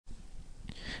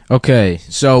Okay,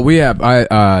 so we have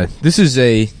this is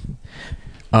a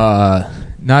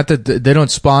not that they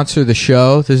don't sponsor the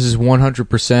show. This is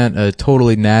 100% a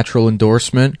totally natural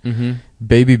endorsement. Mm-hmm.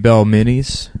 Baby Bell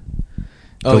minis.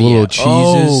 The little cheeses.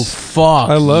 Oh, fuck.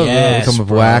 I love those. They come with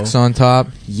wax on top.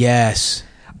 Yes.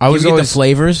 I was get always the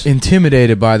flavors.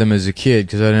 intimidated by them as a kid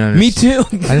because I didn't understand.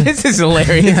 Me too. This is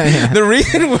hilarious. Yeah. The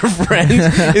reason we're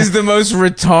friends is the most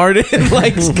retarded.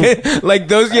 Like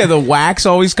those. Yeah, the wax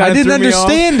always kind of. I didn't threw me off.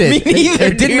 understand it. Me neither.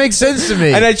 It didn't make sense to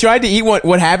me. And I tried to eat one.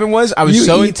 What happened was I was You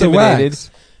so eat the intimidated.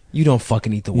 wax. You don't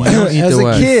fucking eat the wax. You don't eat As the a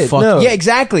wax. kid, Fuck. no. Yeah,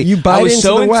 exactly. You bite I was into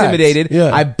so the wax. intimidated. Yeah.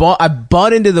 I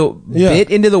bought into the bit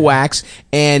into the wax,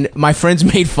 and my friends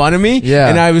made fun of me. Yeah.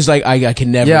 And I was like, I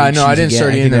can never. Yeah, eat I know. I cheese didn't again.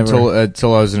 start I eating can them never-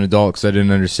 until I was an adult because I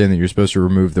didn't understand that you're supposed to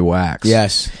remove the wax.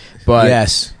 Yes. But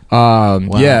yes. Wow.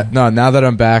 Yeah, no, now that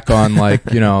I'm back on, like,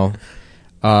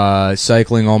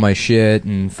 cycling all my shit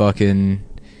and fucking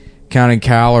counting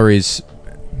calories,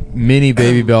 mini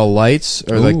Baby Bell Lights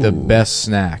are like the best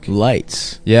snack.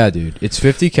 Lights. Yeah, dude. It's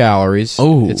 50 calories.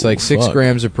 Oh, it's like 6 fuck.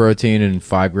 grams of protein and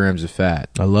 5 grams of fat.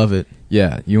 I love it.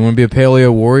 Yeah. You want to be a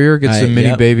paleo warrior? Get some mini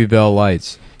yep. Baby Bell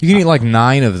Lights. You can eat like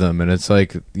 9 of them, and it's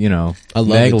like, I love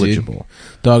negligible. it,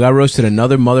 dude. Dog, I roasted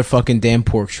another motherfucking damn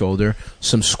pork shoulder,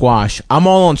 some squash. I'm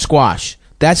all on squash.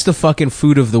 That's the fucking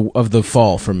food of the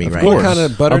fall for me right now. What kind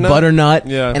of butternut? A butternut.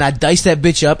 Yeah. And I diced that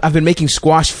bitch up. I've been making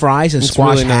squash fries and It's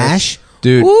squash really nice. hash.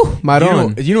 Dude, Woo,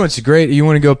 Maron. you know what's great? You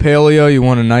want to go paleo, you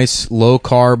want a nice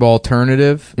low-carb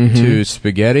alternative to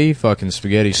spaghetti, fucking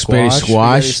spaghetti squash.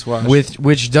 Spaghetti squash.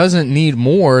 Which doesn't need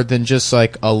more than just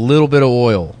like a little bit of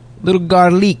oil. Little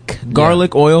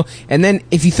garlic oil. And then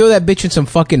if you throw that bitch in some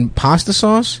fucking pasta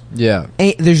sauce, Yeah.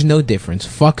 there's no difference.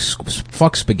 Fuck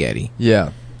spaghetti.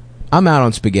 Yeah. I'm out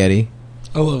on spaghetti.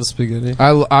 I love spaghetti.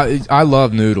 I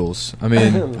love noodles. I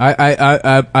mean,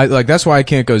 I like, that's why I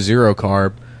can't go zero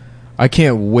carb. I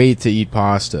can't wait to eat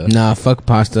pasta. Nah, fuck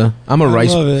pasta. I'm a rice.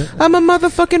 love it. I'm a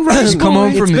motherfucking rice. You come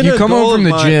home from It's been a goal of the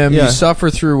mine. gym, Yeah. you suffer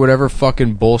through whatever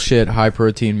fucking bullshit high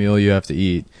protein meal you have to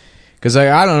eat. Because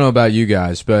I don't know about you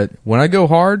guys, but when I go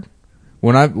hard,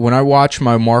 when I watch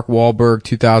my Mark Wahlberg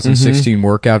 2016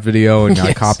 workout video and I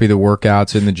Yes. copy the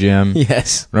workouts in the gym,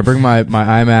 Yes. when I bring my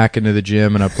iMac into the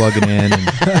gym and I plug it in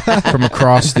and from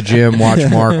across the gym watch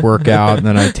Mark work out, and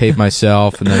then I tape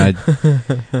myself, and then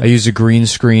I use a green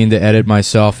screen to edit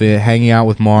myself hanging out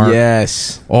with Mark.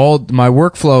 Yes. All my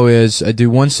workflow is I do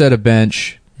one set of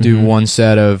bench, do one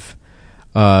set of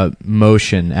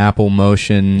motion, Apple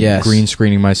Motion, Yes. green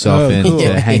screening myself in cool.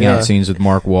 to hangout scenes with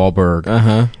Mark Wahlberg.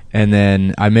 Uh-huh. And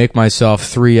then I make myself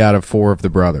 3 out of 4 of the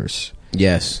brothers.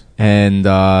 Yes. And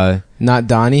Not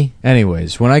Donnie.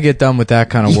 anyways, when I get done with that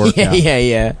kind of workout,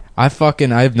 Yeah. I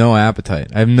have no appetite.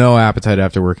 I have no appetite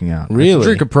after working out. I Really? can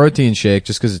drink a protein shake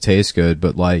just because it tastes good,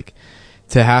 but like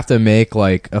to have to make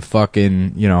like a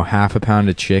fucking, half a pound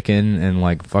of chicken and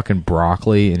like fucking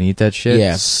broccoli and eat that shit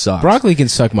Yeah. sucks. Broccoli can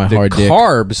suck my The hard dick.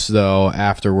 carbs though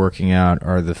after working out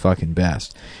are the fucking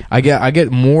best. I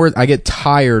get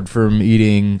tired from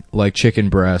eating like chicken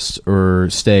breast or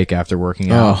steak after working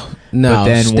out. Oh, no. But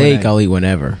then Steak I'll eat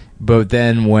whenever. But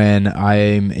then when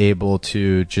I'm able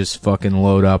to just fucking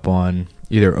load up on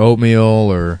either oatmeal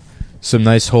or some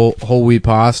nice whole wheat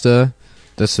pasta,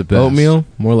 that's the best. Oatmeal?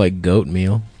 More like goat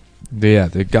meal. Yeah,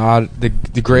 the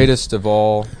greatest of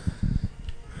all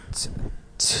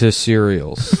to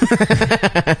cereals.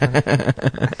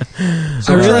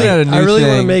 I really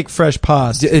want to make fresh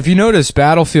pasta. If you notice,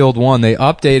 Battlefield 1, they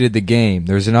updated the game.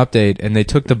 There's an update, and they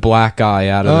took the black guy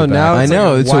out of Oh, the now back. I it's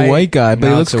know, like it's a white guy, but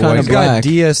he now looks it's a kind white of He's got black.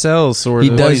 DSL sort He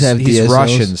of. does have he's DSLs.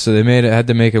 Russian, so they had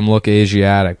to make him look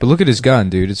Asiatic. But look at his gun,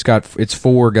 dude. It's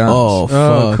 4 guns. Oh, Oh,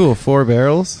 fuck. cool. 4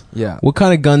 barrels. Yeah. What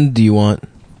kind of gun do you want?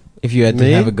 If you had to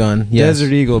Me? have a gun. Yes.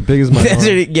 Desert Eagle, big as my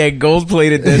arm. Yeah,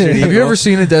 gold-plated Desert Eagle. Have you ever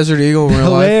seen a Desert Eagle in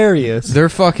real life? Hilarious. They're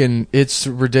fucking. It's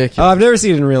ridiculous. Oh, I've never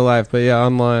seen it in real life, but yeah,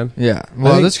 online. Yeah.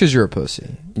 Well, think- that's because you're a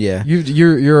pussy. Yeah.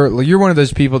 You're one of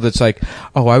those people that's like,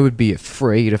 oh, I would be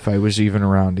afraid if I was even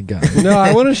around a gun. No,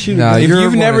 I want to shoot No, a If gun.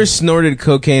 you've one never of- snorted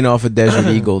cocaine off a Desert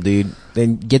Eagle, dude,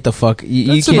 then get the fuck. You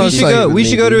That's the can't most, shit like, with we me,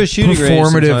 should go to dude. a shooting range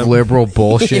Performative sometime. liberal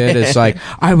bullshit. It's like,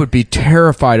 I would be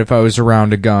terrified if I was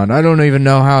around a gun. I don't even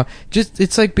know how.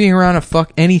 It's like being around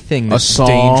anything that's saw.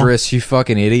 dangerous, you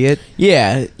fucking idiot.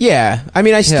 Yeah. I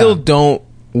mean, I still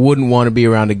wouldn't want to be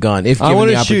around a gun if I given want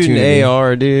the to shoot opportunity. an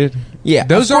AR, dude. Yeah,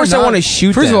 Those of course are I not- want to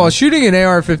shoot First them. of all, shooting an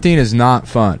AR-15 is not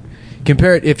fun.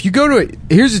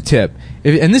 Here's a tip.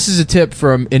 and this is a tip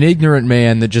from an ignorant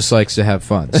man that just likes to have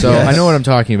fun. So I know what I'm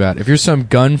talking about. If you're some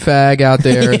gun fag out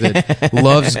there that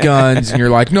loves guns and you're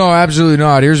like, no, absolutely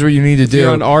not. Here's what you need to do.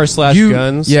 You're on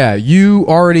r/guns. Yeah, you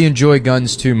already enjoy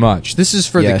guns too much. This is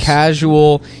for the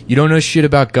casual. You don't know shit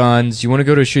about guns. You want to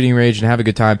go to a shooting range and have a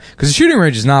good time. Because the shooting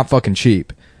range is not fucking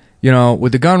cheap. You know,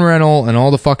 with the gun rental and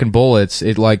all the fucking bullets,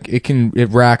 it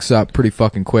racks up pretty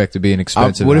fucking quick to be an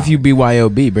expensive. What if you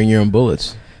BYOB? Bring your own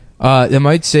bullets. It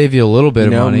might save you a little bit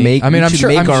of money. I'm sure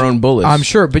make our own bullets. I'm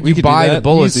sure, but you buy the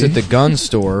bullets at the gun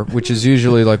store, which is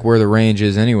usually like where the range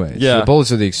is anyway. Yeah, so the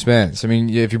bullets are the expense. I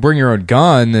mean, if you bring your own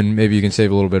gun, then maybe you can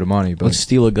save a little bit of money. But let's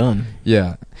steal a gun.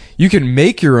 Yeah, you can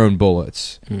make your own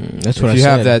bullets. That's what I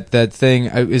said. If you have that thing,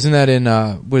 isn't that in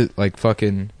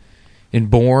fucking in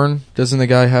Bourne? Doesn't the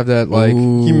guy have that like?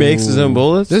 Ooh. He makes his own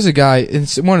bullets. There's a guy in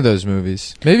one of those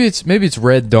movies. Maybe it's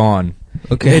Red Dawn.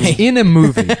 Okay, it's in a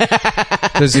movie.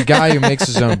 There's a guy who makes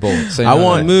his own bullets. I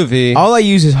want a movie. All I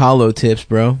use is hollow tips,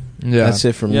 bro. Yeah, that's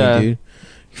it for me, dude. It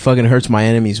fucking hurts my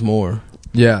enemies more.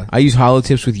 Yeah, I use hollow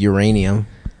tips with uranium,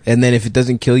 and then if it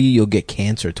doesn't kill you, you'll get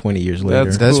cancer 20 years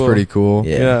later. That's cool. Pretty cool.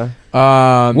 Yeah.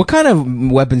 What kind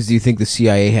of weapons do you think the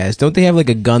CIA has? Don't they have like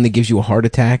a gun that gives you a heart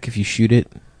attack if you shoot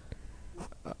it?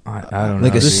 I don't know.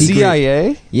 Like the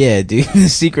CIA? Yeah, dude. The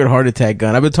secret heart attack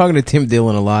gun. I've been talking to Tim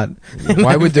Dillon a lot.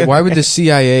 Why would the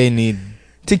CIA need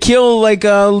to kill like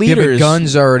leaders? Yeah, but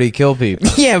guns already kill people.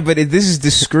 Yeah, but this is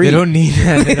discreet. They don't need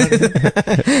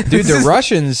that. Dude, the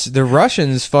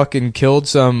Russians fucking killed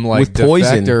some like with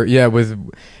poison. Yeah, with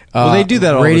well, they do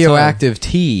that all radioactive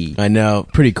tea. I know,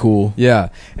 pretty cool. Yeah.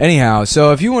 Anyhow,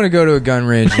 so if you want to go to a gun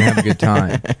range and have a good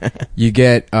time, you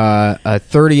get a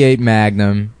 38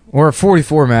 Magnum. Or a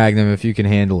 44 Magnum if you can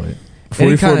handle it.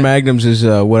 44 Magnums is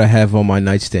what I have on my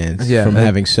nightstands from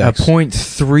having sex. A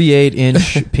 .38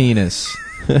 inch penis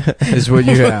is what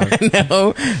you have.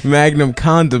 No, Magnum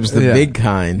condoms, the big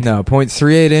kind. No,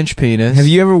 .38 inch penis. Have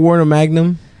you ever worn a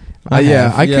Magnum?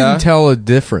 I couldn't tell a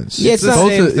difference. Yeah, it's the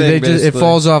same thing, it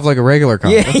falls off like a regular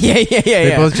condom. Yeah.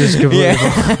 They both just completely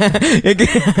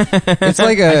It's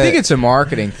like I think it's a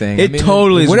marketing thing. It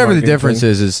totally is. Whatever the difference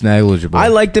is, it's negligible. I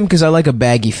like them because I like a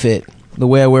baggy fit. The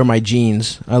way I wear my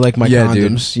jeans. I like my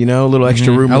condoms, dude. A little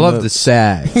extra room. I love the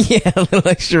sag. Yeah, a little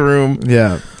extra room.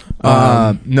 Yeah.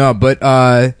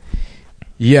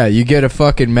 Yeah, you get a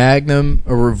fucking Magnum,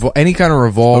 any kind of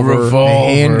revolver, a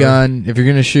handgun. If you're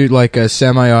going to shoot like a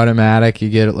semi-automatic, you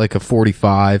get like a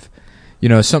 45.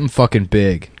 Something fucking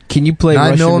big. Can you play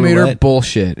 9mm roulette?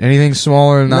 Bullshit. Anything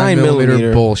smaller than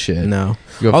 9mm bullshit. No.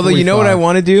 Although, you know what I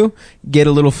want to do? Get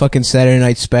a little fucking Saturday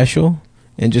Night Special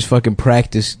and just fucking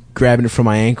practice grabbing it from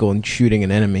my ankle and shooting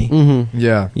an enemy. Mm-hmm.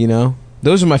 Yeah.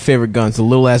 Those are my favorite guns, the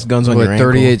little ass guns on your ankle.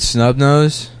 38 snub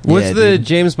nose? What's the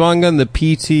James Bond gun? The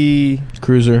PT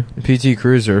Cruiser. PT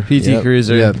Cruiser. PT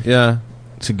Cruiser. Yep. Yeah.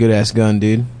 It's a good ass gun,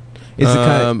 dude. It's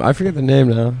I forget the name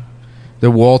now.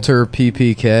 The Walter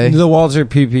PPK. The Walter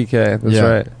PPK. That's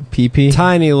right. PP.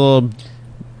 Tiny little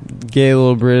gay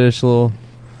little British little.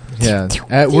 Yeah,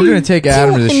 we're gonna take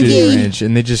Adam to the shooting range,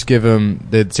 and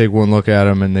they take one look at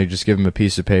him, and they just give him a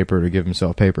piece of paper to give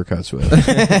himself paper cuts with.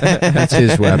 That's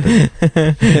his weapon.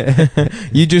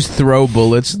 You just throw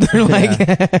bullets. They're like,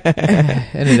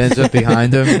 and it ends up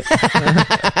behind him.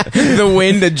 The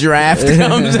wind, the draft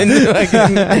comes, and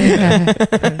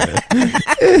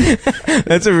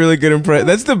that's a really good impression.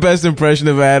 That's the best impression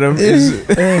of Adam.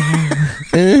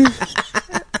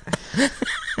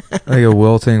 Like a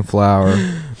wilting flower.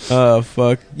 Oh,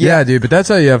 fuck. Yeah, dude, but that's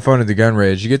how you have fun at the gun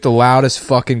range. You get the loudest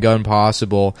fucking gun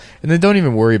possible, and then don't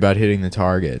even worry about hitting the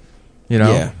target.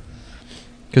 Yeah.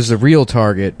 Because the real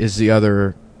target is the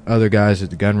other guys at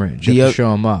the gun range. You have to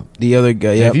show them up. The other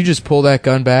guy, If you just pull that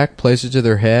gun back, place it to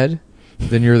their head,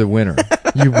 then you're the winner.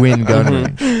 You win gun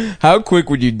range. How quick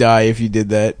would you die if you did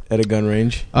that at a gun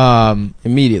range?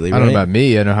 Immediately, right? I don't know about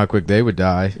me. I know how quick they would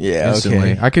die. Yeah,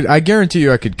 instantly. okay. I guarantee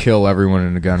you I could kill everyone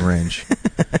in a gun range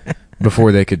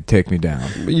before they could take me down.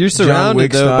 But you're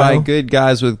surrounded, though, by good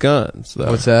guys with guns,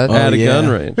 though. What's that? At a gun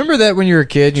range. Remember that when you were a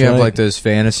kid, you have like those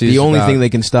fantasies? The only thing they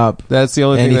can stop. That's the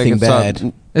only thing they can bad.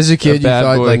 stop. As a kid, you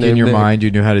thought, like, in your mind, you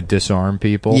knew how to disarm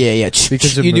people. Yeah.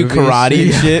 Because of you do movies. karate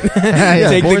and shit.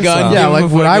 Take the gun. Yeah,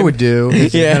 like what I would do.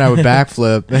 And I would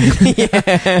backflip.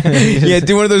 Yeah,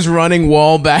 do one of those running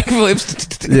wall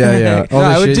backflips. Yeah.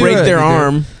 I would break their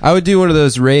arm. I would do one of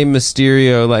those Rey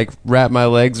Mysterio, like, wrap my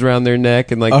legs around their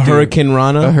neck and, like, a Hurricane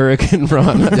Rana? A Hurricane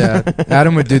Rana. Yeah.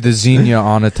 Adam would do the Xenia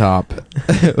on a top.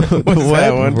 What's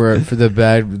that one? Where, for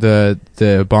the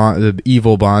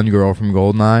evil Bond girl from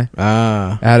Goldeneye.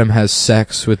 Ah. Adam has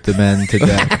sex with the men to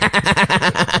death.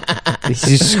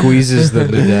 He squeezes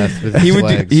them to death with his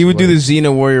legs. He would do the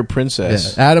Xena warrior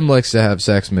princess. Yeah. Adam likes to have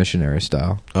sex missionary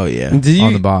style. Oh yeah, on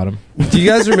the bottom. Do you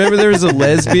guys remember there was a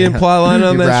lesbian plotline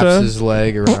on he that wraps show? his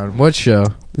leg around. What show?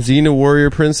 Xena warrior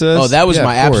princess. Oh, that was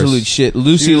my absolute shit.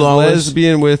 Lucy She was Lawless,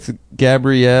 lesbian with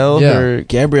Gabrielle. Yeah.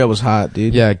 Gabrielle was hot,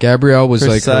 dude. Yeah, Gabrielle was Her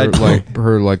like side-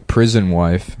 her prison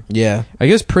wife. Yeah. I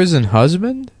guess prison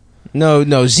husband. No,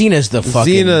 Xena's the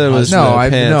fucking. Xena was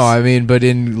husband. I mean, but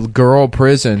in girl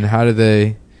prison, how do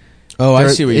they? Oh, I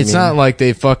see what you mean. It's not like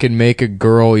they fucking make a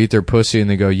girl eat their pussy and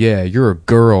they go, "Yeah, you're a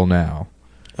girl now,"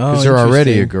 because they're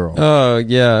already a girl. Oh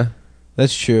yeah.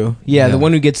 That's true. Yeah, the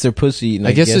one who gets their pussy eaten.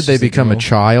 I guess that they become a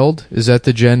child. Is that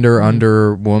the gender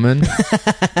under woman?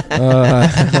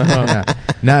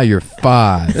 Now you're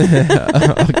 5.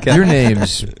 Your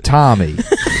name's Tommy.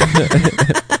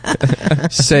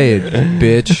 Say it,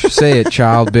 bitch. Say it,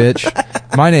 child, bitch.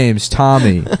 My name's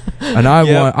Tommy, and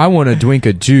I want to drink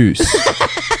a juice.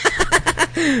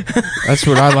 That's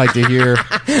what I like to hear.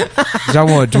 'Cause I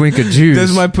want to drink a juice.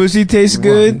 Does my pussy taste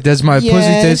good? Does my pussy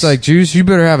taste like juice? You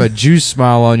better have a juice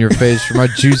smile on your face for my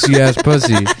juicy ass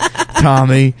pussy,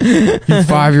 Tommy. You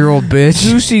 5-year-old bitch.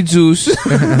 Juicy juice.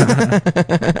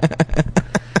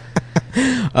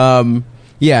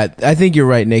 Yeah, I think you're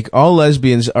right, Nick. All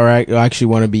lesbians actually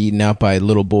want to be eaten out by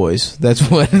little boys. That's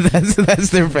that's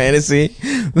their fantasy.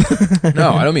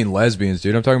 No, I don't mean lesbians,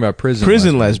 dude. I'm talking about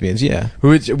prison lesbians. Yeah,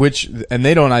 which and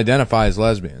they don't identify as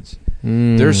lesbians.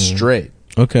 They're straight.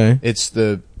 Okay, it's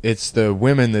the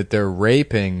women that they're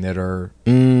raping that are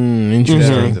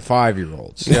interesting. the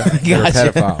 5-year-olds. Yeah, they're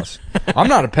pedophiles. I'm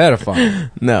not a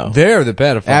pedophile. No, they're the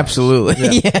pedophiles.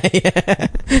 Absolutely. Yeah.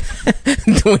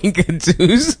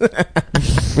 Dwinkadoos.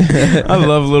 I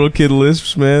love little kid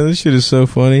lisps, man. This shit is so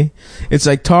funny. It's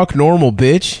like talk normal,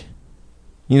 bitch.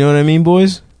 You know what I mean,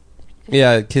 boys?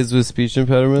 Yeah, kids with speech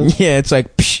impediments. Yeah, it's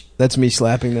like psh, that's me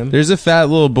slapping them. There's a fat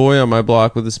little boy on my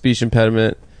block with a speech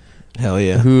impediment. Hell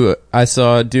yeah. Who I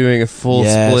saw doing a full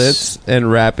splits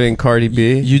and rapping Cardi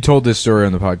B. You told this story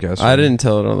on the podcast. I didn't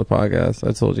tell it on the podcast.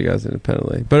 I told you guys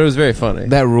independently. But it was very funny.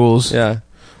 That rules. Yeah.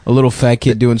 A little fat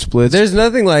kid doing splits. There's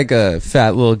nothing like a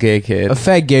fat little gay kid. A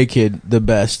fat gay kid, the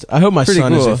best. I hope my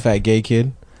son is a fat gay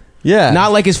kid. Yeah.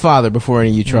 Not like his father before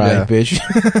any of you try, bitch.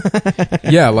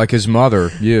 Yeah, like his mother,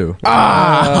 you. Oh,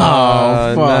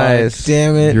 fuck. Nice.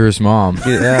 Damn it. You're his mom.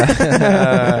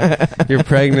 Yeah. You're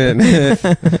pregnant.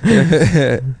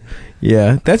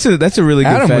 Yeah, that's a really good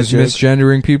Adam fat was joke.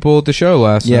 misgendering people at the show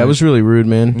last night. Yeah, it was really rude,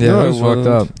 man. Yeah, it was fucked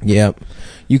up. Yeah.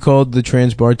 You called the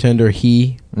trans bartender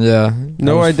he. Yeah.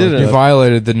 No, I didn't. You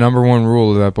violated the number one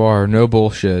rule of that bar. No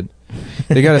bullshit.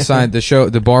 They got a sign,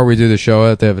 the bar we do the show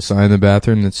at, they have a sign in the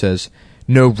bathroom that says,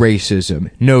 no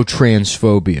racism, no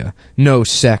transphobia, no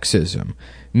sexism,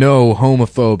 no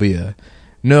homophobia,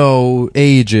 no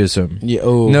ageism,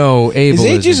 no ableism. Is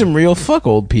ageism real? Fuck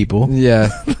old people. Yeah.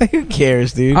 Who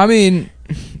cares, dude? I mean,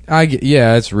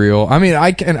 yeah, it's real. I mean,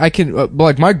 I can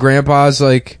like, my grandpa's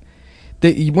like,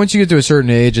 once you get to a certain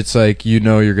age, it's like, you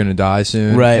know you're going to die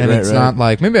soon. Right, and right, it's right. not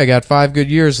like, maybe I got 5 good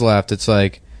years left. It's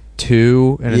like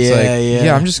 2, and it's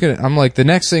I'm like, the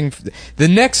next thing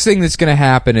that's going to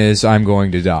happen is I'm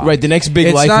going to die. Right, the next big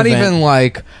it's life not event. even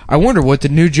like, I wonder what the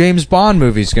new James Bond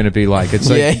movie is going to be like. It's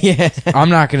like, I'm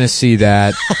not going to see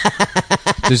that.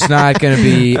 There's not going to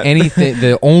be anything.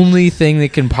 The only thing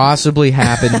that can possibly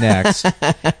happen next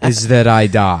is that I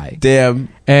die. Damn.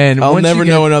 And I'll never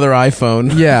know another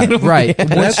iPhone. Yeah, right.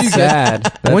 That's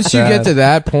sad. Once you get to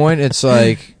that point, it's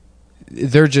like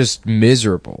they're just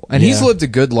miserable. And he's lived a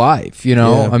good life, you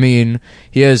know? Yeah. I mean,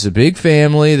 he has a big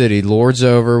family that he lords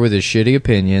over with his shitty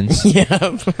opinions.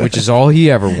 Yeah. Which is all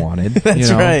he ever wanted. That's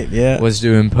right, yeah. Was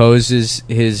to impose his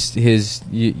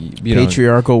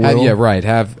patriarchal will. Yeah, right.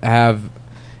 Have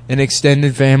an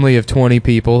extended family of 20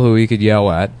 people who he could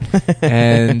yell at.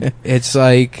 And it's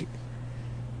like,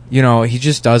 you know, he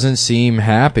just doesn't seem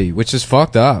happy, which is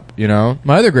fucked up, you know?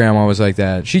 My other grandma was like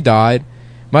that. She died.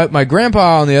 My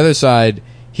grandpa on the other side,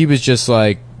 he was just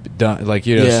like, done, like,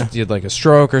 you know, he had like a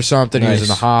stroke or something. He was in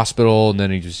the hospital, and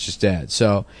then he was just dead.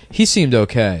 So he seemed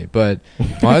okay. But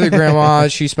my other grandma,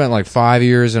 she spent like 5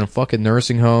 years in a fucking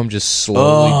nursing home, just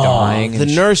slowly dying. The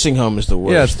nursing home is the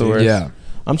worst. Yeah, it's the worst. Yeah.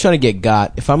 I'm trying to get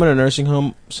got. If I'm in a nursing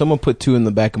home, someone put 2 in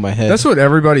the back of my head. That's what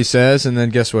everybody says, and then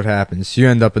guess what happens? You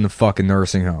end up in the fucking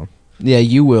nursing home. Yeah,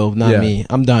 you will, not me.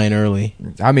 I'm dying early.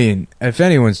 I mean, if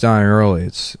anyone's dying early,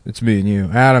 it's me and you.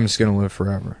 Adam's gonna live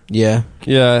forever. Yeah.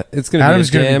 Yeah, it's going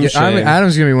to be a damn shame.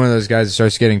 Adam's gonna be one of those guys that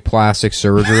starts getting plastic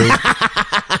surgery.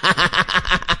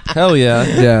 Hell yeah.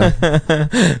 Yeah.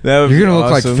 That would You're be gonna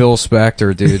look like awesome. Phil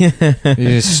Spector, dude.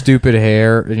 Your stupid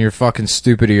hair and your fucking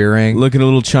stupid earring. Looking a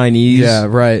little Chinese. Yeah,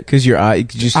 right. Because your eye, you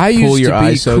just I pull used your to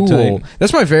eye be so cool. tight.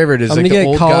 That's my favorite. Is I'm like gonna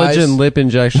the get old collagen guys. lip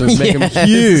injections, make them Yes.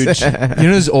 huge. You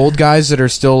know those old guys that are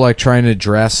still like trying to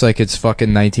dress like it's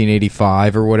fucking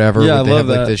 1985 or whatever. Yeah, but they I have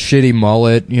love like that. the shitty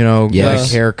mullet, you know, Yes.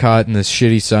 like haircut and the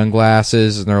shitty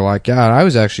sunglasses, and they're like, God, I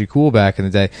was actually cool back in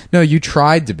the day. No, you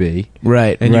tried to be,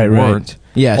 Right, and right, you right. weren't.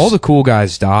 Yes. All the cool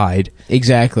guys died.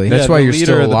 Exactly. That's why the you're leader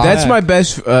still of the alive. That's my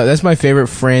best. That's my favorite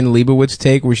Fran Lebowitz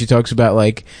take, where she talks about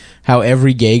like how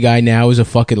every gay guy now is a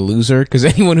fucking loser because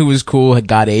anyone who was cool had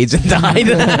got AIDS and died.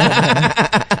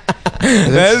 That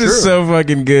true. is so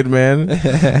fucking good, man.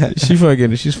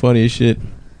 She's funny as shit.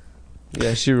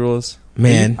 Yeah, she rules.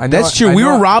 Man, I know- that's true. I We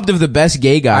know- were robbed of the best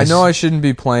gay I guys. know I shouldn't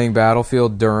be playing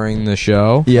Battlefield during the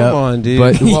show. Yeah. Come on, dude.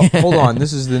 But well, hold on,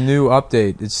 this is the new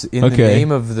update. It's in the Okay.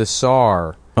 name of the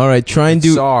Tsar. All right, try and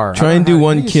do Tsar. try I and don't do know how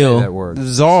one you say kill. that word.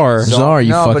 Czar. Tsar,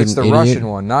 you no, fucking but it's the idiot. Russian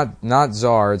one, not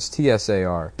Tsar. It's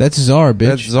TSAR. That's Czar, bitch.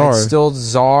 That's Czar. It's still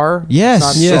Tsar.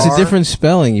 Yes, It's not it's a Tsar. different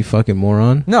spelling. You fucking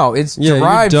moron. No, it's Yeah, you're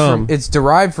derived dumb. from. It's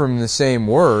derived from the same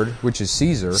word, which is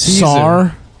Caesar.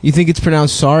 Tsar. You think it's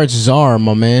pronounced Tsar? It's Czar,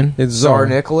 my man. It's Tsar Czar.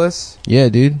 Nicholas. Yeah,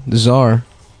 dude, the Czar.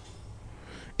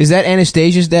 Is that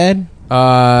Anastasia's dad?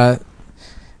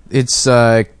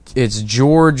 It's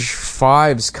George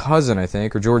V's cousin, I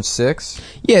think, or George VI.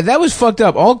 Yeah, that was fucked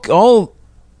up.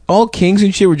 All kings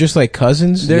and shit were just like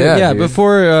cousins. Yeah, Yeah, dude.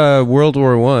 before World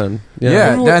War One.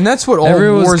 Yeah, and that's what all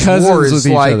everyone was wars cousins war is with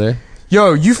each like. other.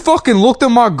 Yo, you fucking looked at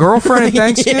my girlfriend at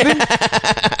Thanksgiving?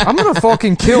 I'm gonna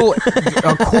fucking kill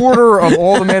a quarter of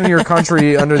all the men in your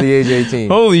country under the age 18.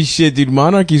 Holy shit, dude!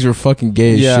 Monarchies were fucking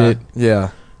gay as Yeah. shit. Yeah.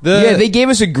 Yeah, they gave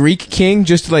us a Greek king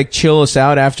just to like chill us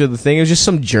out after the thing. It was just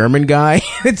some German guy.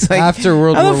 It's like After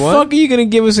World how War the One? fuck are you gonna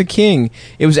give us a king?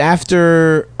 It was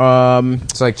after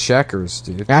It's like checkers,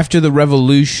 dude. after the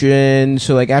revolution.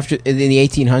 So like after in the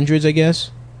 1800s, I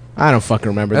guess. I don't fucking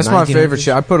remember. That's the my favorite 1900s.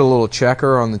 shit. I put a little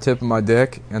checker on the tip of my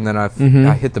dick, and then I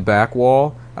hit the back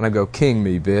wall, and I go, "King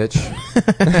me, bitch,"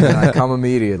 and I come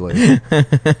immediately.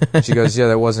 She goes, "Yeah,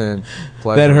 that wasn't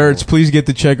pleasurable." That hurts. Please get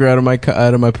the checker out of my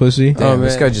pussy. Damn,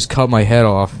 this man. guy just cut my head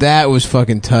off. That was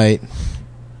fucking tight.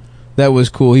 That was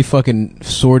cool. He fucking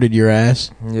sorted your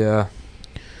ass. Yeah.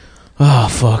 Oh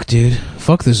fuck, dude.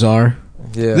 Fuck the Tsar.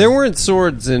 Yeah. There weren't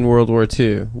swords in World War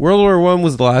II. World War One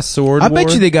was the last sword I war.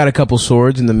 bet you they got a couple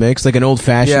swords in the mix, like an old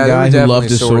fashioned yeah, there were guy who definitely loved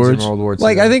his in swords. World War II.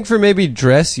 Like, I think for maybe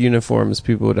dress uniforms,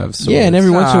 people would have swords. Yeah, and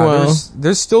every once in a while,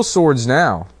 there's still swords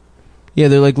now. yeah,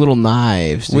 they're like little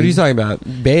knives. Dude. What are you talking about?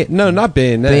 No, not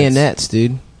bayonets. Bayonets,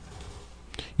 dude.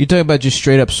 You talking about just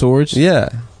straight up swords? Yeah.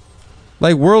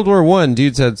 Like World War One,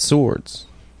 dudes had swords.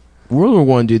 World War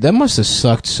One, dude. That must have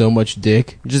sucked so much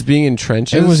dick. Just being in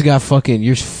trenches. Everyone's got fucking.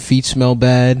 Your feet smell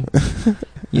bad.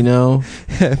 You know.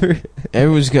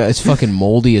 Everyone's got. It's fucking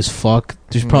moldy as fuck.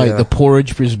 There's probably Yeah. the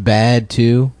porridge is bad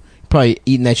too. Probably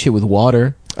eating that shit with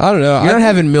water. I don't know. You're not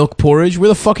having milk porridge. Where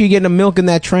the fuck are you getting the milk in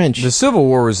that trench? The Civil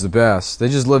War was the best. They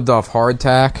just lived off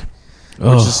hardtack, which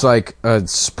Ugh. is like a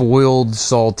spoiled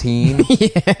saltine.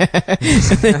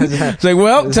 It's like,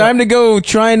 well, time to go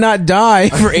try and not die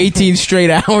for 18 straight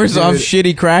hours Dude, off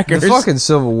shitty crackers. The fucking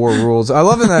Civil War rules. I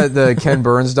love in the Ken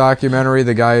Burns documentary,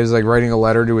 the guy who's like writing a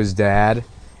letter to his dad,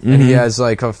 and he has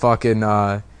like a fucking.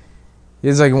 He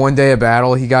has like one day of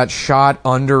battle. He got shot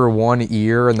under one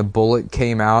ear, and the bullet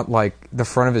came out like the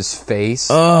front of his face.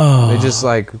 Oh. They just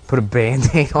like put a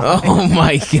Band-Aid on it. Oh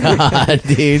my god,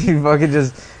 dude. He fucking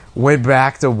just went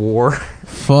back to war.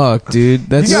 Fuck, dude.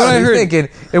 That's You what gotta I be heard. thinking,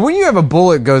 and when you have a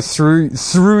bullet go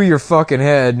through your fucking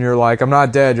head, and you're like, "I'm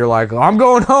not dead," you're like, "I'm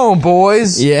going home,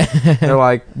 boys." Yeah. They're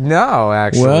like, "No,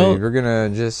 actually, Well- we're gonna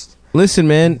just." Listen,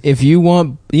 man, if you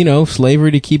want,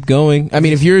 slavery to keep going, I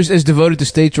mean, if you're as devoted to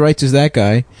states' rights as that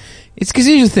guy, it's because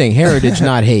here's the thing, heritage,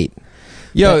 not hate.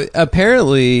 Yo,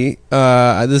 apparently,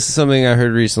 this is something I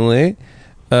heard recently.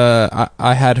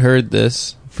 I had heard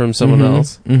this from someone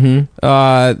else.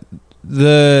 Mm-hmm.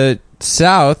 The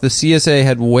South, the CSA,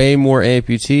 had way more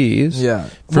amputees Yeah,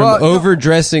 from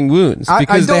overdressing wounds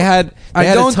because they had a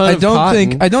ton of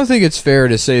cotton. I don't think it's fair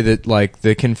to say that like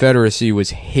the Confederacy was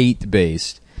hate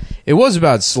based. It was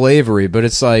about slavery, but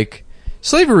it's like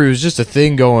slavery was just a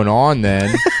thing going on then,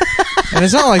 and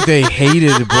it's not like they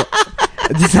hated.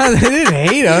 It's not, they didn't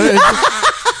hate them.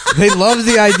 They loved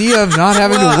the idea of not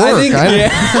having to work.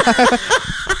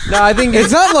 I think it's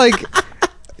it's not like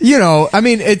You know, I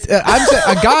mean, a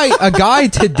guy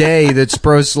today that's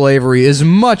pro-slavery is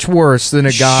much worse than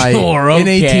a guy in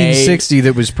 1860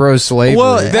 that was pro-slavery.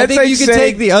 Well, I think you could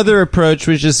take the other approach,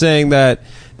 which is saying that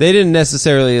they didn't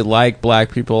necessarily like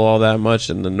black people all that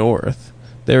much in the North.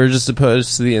 They were just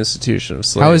opposed to the institution of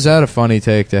slavery. How is that a funny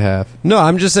take to have? No,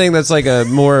 I'm just saying that's like a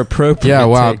more appropriate Yeah,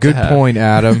 wow, take good to have. point,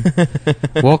 Adam.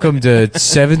 Welcome to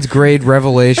 7th grade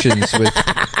revelations with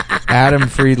Adam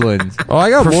Friedland. Oh, I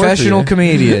got professional more for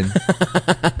comedian.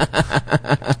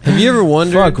 Have you ever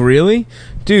wondered? Fuck, really?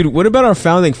 Dude, what about our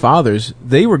founding fathers?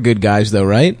 They were good guys, though,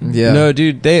 right? Yeah. No,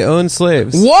 dude, they owned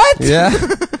slaves. What? Yeah.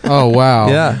 Oh, wow.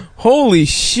 Yeah. Holy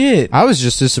shit. I was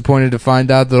just disappointed to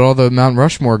find out that all the Mount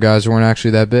Rushmore guys weren't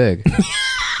actually that big.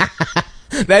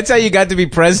 That's how you got to be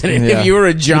president. Yeah. If you were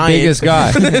a giant, The biggest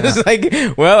guy. It's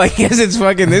like, well, I guess it's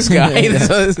fucking this guy. Yeah.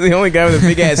 So it's the only guy with a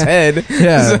big ass head.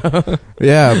 Yeah. So-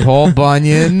 Yeah, Paul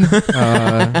Bunyan.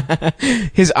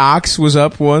 his ox was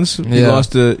up once. He Yeah.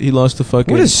 lost the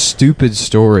fucking. What a stupid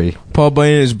story. Paul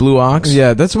Bunyan and his blue ox?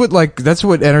 Yeah, that's what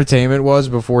entertainment was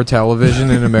before television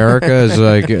in America. Is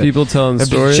like People telling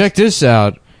stories. check this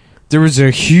out. There was a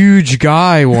huge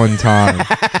guy one time.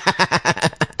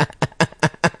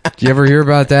 Did you ever hear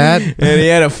about that? And he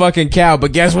had a fucking cow,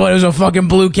 but guess what? It was a fucking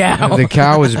blue cow. The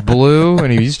cow was blue,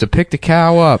 and he used to pick the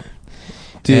cow up.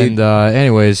 Dude. And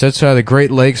anyways, that's how the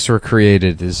Great Lakes were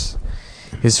created. His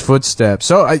footsteps.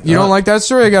 So you don't like that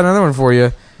story? I got another one for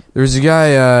you. There was a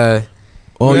guy.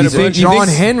 John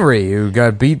Henry who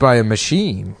got beat by a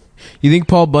machine. You think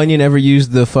Paul Bunyan ever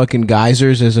used the fucking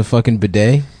geysers as a fucking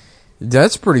bidet?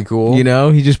 That's pretty cool. You know,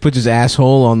 he just puts his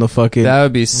asshole on the fucking. That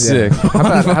would be sick. How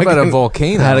about a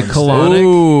volcano? Had a instead? colonic.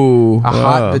 Ooh. A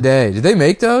hot bidet. Did they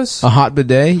make those? A hot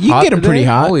bidet? You Hot can get them bidet? pretty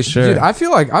hot. Holy shit. Dude, I feel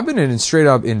like I've been in straight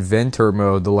up inventor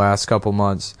mode the last couple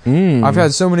months. I've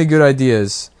had so many good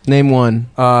ideas. Name one.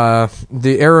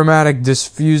 The aromatic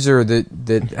diffuser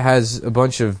that has a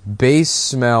bunch of bass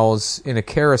smells in a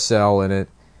carousel in it,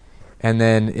 and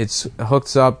then it's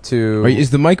hooked up to...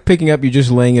 Is the mic picking up? You're just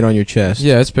laying it on your chest?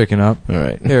 Yeah, it's picking up. All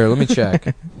right. Here, let me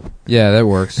check. Yeah, that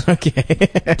works. Okay.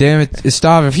 Damn it,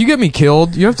 stop. If you get me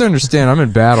killed, you have to understand I'm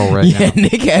in battle right Yeah, now.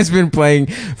 Nick has been playing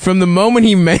from the moment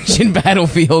he mentioned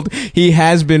Battlefield. He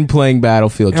has been playing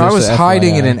Battlefield. You know, I was just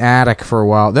hiding in FYI. an attic for a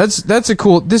while. That's a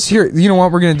cool. This here, you know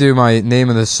what? We're gonna do my Name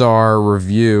of the Tsar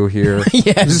review here.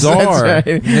 Yes, Czar. that's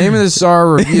right. Name of the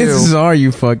Tsar review. This is all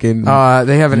you fucking.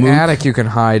 They have an Luke. attic you can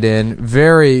hide in.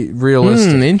 Very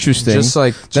realistic. Interesting. Just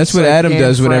like That's what Adam Anne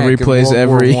does whenever he Frank in plays World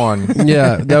War every- One.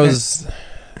 Yeah, that was...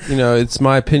 You know, it's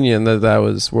my opinion that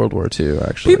was World War II,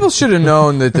 actually. People should have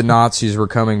known that the Nazis were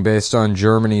coming based on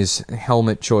Germany's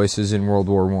helmet choices in World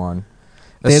War One.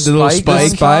 They had the little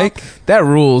spike. That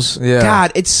rules. Yeah.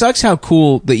 God, it sucks how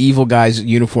cool the evil guys'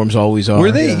 uniforms always are.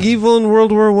 Were they evil in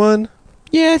World War One?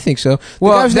 Yeah, I think so.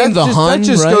 Well, the guy was named the Hun, that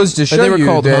just right? goes to Or show they were you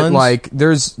called that, Huns? like,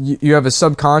 you have a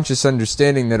subconscious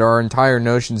understanding that our entire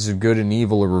notions of good and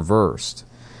evil are reversed.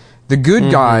 The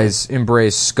good guys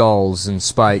embrace skulls and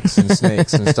spikes and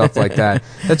snakes and stuff like that.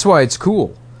 That's why it's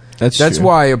cool. That's true.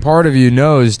 why a part of you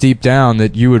knows deep down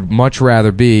that you would much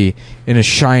rather be in a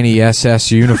shiny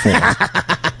SS uniform.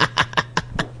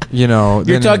 You know,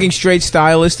 You're talking straight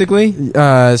stylistically?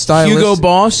 Hugo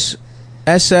Boss,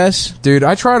 SS. Dude,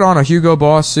 I tried on a Hugo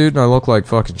Boss suit and I look like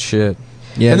fucking shit.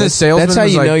 Yeah, and the salesman that's how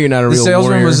was you like, know you're not a real The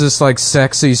salesman warrior. was this like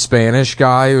sexy Spanish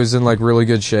guy who was in like really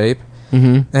good shape.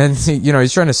 Mm-hmm. And he, you know,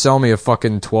 he's trying to sell me a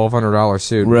fucking $1,200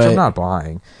 suit, which Right. I'm not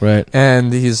buying. Right.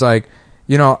 And he's like,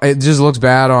 you know, it just looks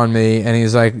bad on me. And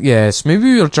he's like, yes, maybe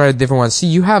we'll try a different one. See,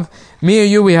 you have me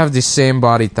and you, we have the same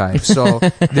body type. So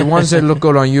the ones that look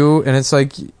good on you, and it's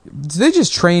like they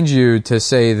just trained you to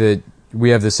say that we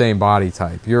have the same body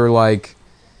type. You're like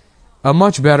a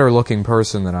much better looking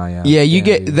person than I am.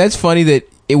 Yeah, that's funny that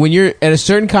when you're at a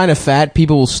certain kind of fat,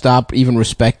 people will stop even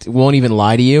won't even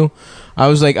lie to you. I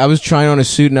was trying on a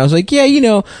suit and I was like, yeah, you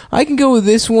know, I can go with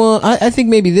this one. I think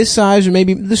maybe this size or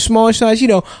maybe the smaller size. You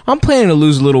know, I'm planning to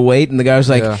lose a little weight. And the guy was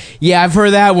like, yeah I've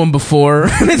heard that one before.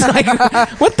 And it's like,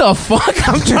 what the fuck?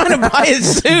 I'm trying to buy a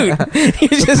suit.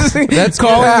 You're just That's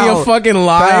calling me a fucking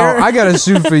liar. Pal, I got a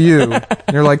suit for you. And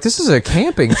you're like, this is a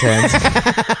camping tent.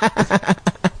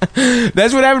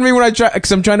 That's what happened to me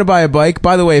because I'm trying to buy a bike.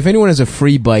 By the way, if anyone has a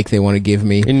free bike they want to give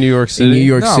me In New York City? in New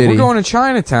York No, City, we're going to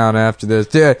Chinatown after this.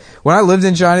 Yeah, when I lived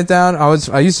in Chinatown,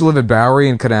 I used to live at Bowery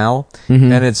and Canal,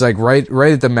 and it's like right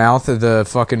at the mouth of the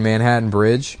fucking Manhattan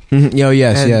Bridge. Mhm. Oh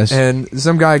yes, and, yes. And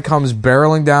some guy comes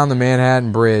barreling down the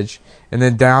Manhattan Bridge and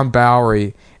then down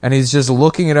Bowery, and he's just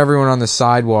looking at everyone on the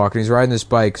sidewalk, and he's riding this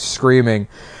bike, screaming,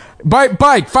 "Bike, $5,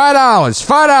 bike,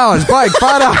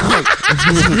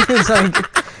 $5." It's like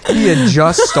He had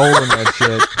just stolen that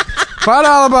shit.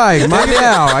 $5 bike. Mine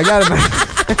now. I got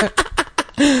it.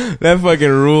 That fucking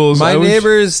rules. My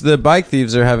neighbors, the bike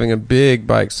thieves, are having a big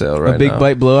bike sale right now. A big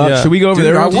bike blowout. Yeah. Should we go over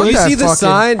Dude, there? I Did want you that see the fucking-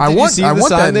 sign? I Did want, you see I the want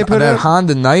sign that, they put that up?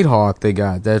 Honda Nighthawk they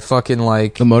got. That fucking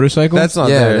like... The motorcycle? That's not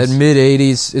yeah, theirs. that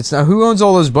mid-'80s. It's not... Who owns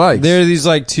all those bikes? There are these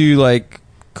like two like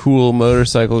cool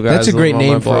motorcycle guys. That's a great living on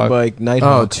my name for a block. bike. Oh,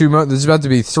 Nighthawk. there's about to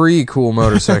be 3 cool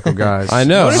motorcycle guys. I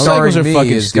know. Motorcycles Starring are me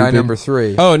fucking is guy stupid. number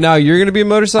 3. Oh, now you're gonna be a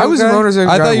motorcycle I was guy? a motorcycle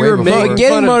I guy thought you way were before. making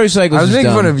Getting fun of... motorcycles I was is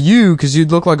making dumb. fun of you because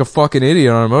you'd look like a fucking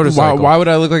idiot on a motorcycle. Why would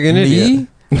I look like an idiot?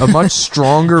 Me? A much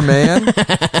stronger man?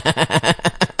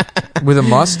 With a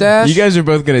mustache? You guys are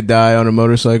both gonna die on a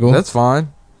motorcycle. That's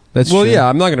fine. That's Well, true. yeah,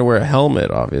 I'm not gonna wear a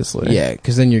helmet, obviously. Yeah,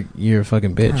 because then you're a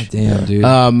fucking bitch. Damn,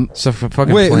 dude. So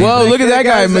fucking Wait, plane. whoa, look at that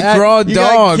guy, McGraw You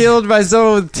dog. got killed by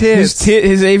someone with tits.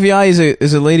 His AVI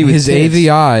is a lady with His tits. AVI.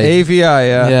 AVI,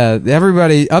 yeah. Yeah,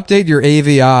 everybody update your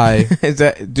AVI. Is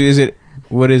that? Is it?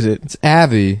 What is it? It's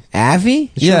AVI.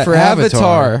 Avi? It's short for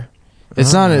Avatar.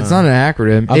 It's not an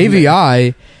acronym.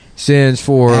 AVI stands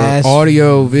for Ass,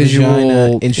 audio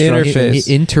visual interface.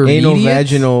 intermediate. Anal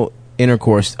vaginal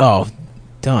intercourse. Oh,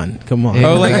 done. Come on.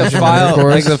 Oh, like a Intercourse. file,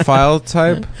 like the file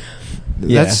type.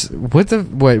 Yeah. That's what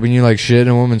when you like shit in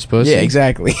a woman's pussy. Yeah,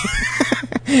 exactly.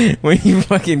 When you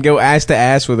fucking go ass to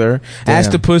ass with her, ass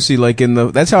to pussy, like in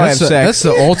the. That's how I have sex. That's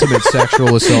the ultimate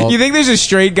sexual assault. You think there's a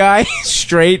straight guy,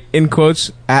 straight in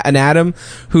quotes, an Adam,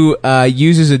 who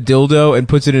uses a dildo and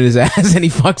puts it in his ass, and he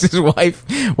fucks his wife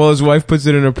while his wife puts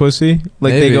it in her pussy?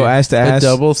 Like they Maybe. go ass to ass.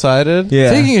 Double-sided.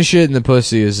 Yeah. Taking a shit in the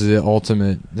pussy is the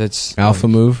ultimate. That's Alpha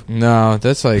move. No,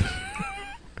 that's like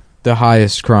the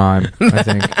highest crime. I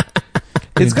think.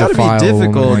 It's got to Defile be a woman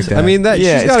difficult. like that. I mean, Yeah, she's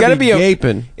it's got gotta to be be a-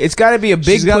 gaping. It's got to be a big.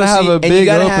 She's gotta pussy, have a and big you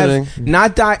gotta opening.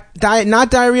 Have not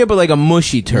diarrhea, but like a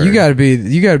mushy turd. You gotta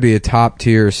be a top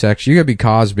tier sex. You gotta be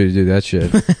Cosby to do that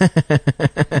shit.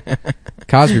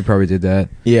 Cosby probably did that.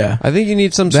 Yeah. I think you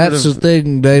need some That's sort the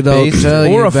thing they don't base- tell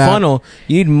you Or a about. funnel.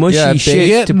 You need mushy Yeah, shit.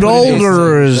 Getting to put it in.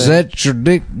 older is that your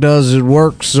dick doesn't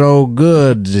work so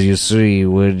good, you see.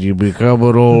 When you become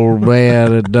an old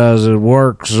man, it doesn't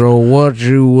work. So what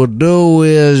you would do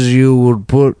is you would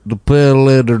put the pill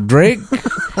in a drink.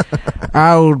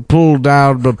 I would pull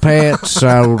down the pants.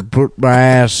 I would put my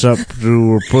ass up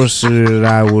to her pussy, and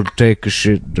I would take a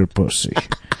shit in her pussy.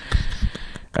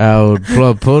 I would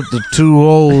put the 2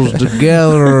 holes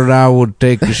together, and I would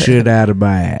take a shit out of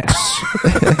my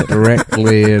ass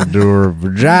directly into her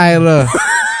vagina.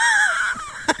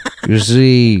 You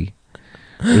see,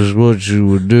 is what you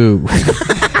would do.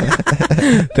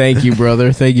 Thank you,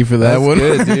 brother. Thank you for that That's one.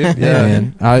 good, dude. Yeah,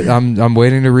 man. I'm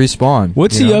waiting to respawn.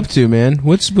 What's you he know? up to, man?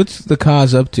 What's the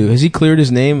cause up to? Has he cleared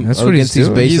his name That's what against he's these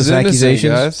doing. baseless He's innocent,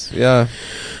 accusations? guys. Yeah.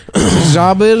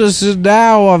 I'm innocent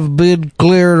now. I've been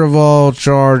cleared of all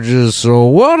charges. So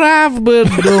what I've been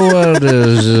doing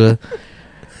is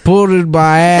putting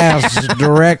my ass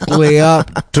directly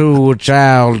up to a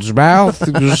child's mouth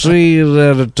to see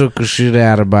that it took a shit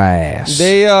out of my ass.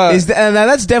 They Now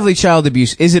that's definitely child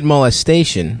abuse. Is it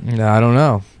molestation? No, I don't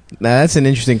know. Now that's an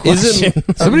interesting question.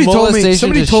 Isn't Somebody told me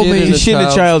Shit in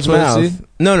a child's pussy? mouth.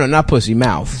 No, not pussy,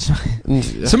 mouth.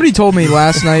 Somebody told me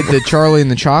last night that Charlie in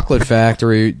the Chocolate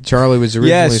Factory, Charlie was originally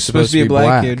Yes, supposed to be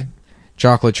black. kid.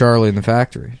 Chocolate Charlie in the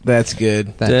Factory. That's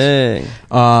good. Thanks. Dang.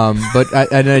 But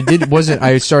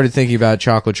I started thinking about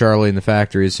Chocolate Charlie in the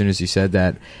Factory as soon as he said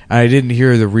that. And I didn't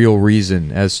hear the real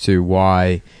reason as to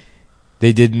why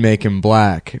they didn't make him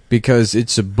black, because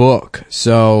it's a book.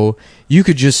 So you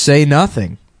could just say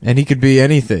nothing and he could be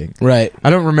anything. Right. I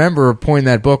don't remember a point in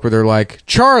that book where they're like,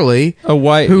 Charlie, A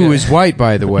white who is white,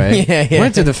 by the way, Yeah.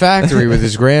 went to the factory with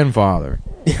his grandfather.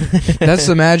 That's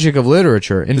the magic of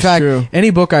literature. In fact, true. any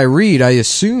book I read, I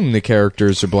assume the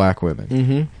characters are black women.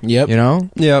 Mm-hmm. Yep. You know?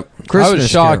 Yep. I Christmas was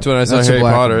shocked Carol. when I saw That's a Harry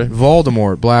black Potter. woman.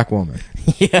 Voldemort, black woman.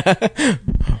 Yeah.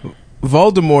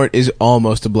 Voldemort is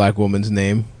almost a black woman's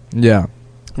name. Yeah.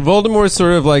 Voldemort's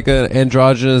sort of like an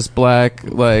androgynous black,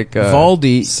 like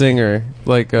Valdi. singer,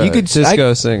 like a You could-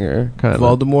 disco singer, kind of.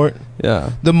 Voldemort.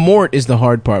 Yeah. The Mort is the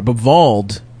hard part, but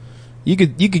Vald, you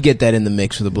could get that in the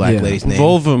mix with a black Yeah. lady's name.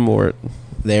 Voldemort.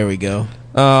 There we go.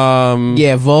 Yeah.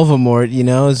 Yeah, Voldemort. You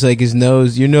know, it's like his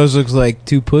nose. Your nose looks like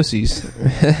 2 pussies.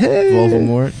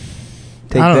 Voldemort.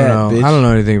 Take I don't that, know. bitch. I don't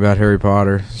know anything about Harry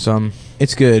Potter, so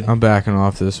It's good. I'm backing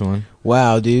off this one.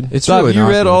 Wow, dude. It's Stop, really you not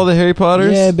read good. all the Harry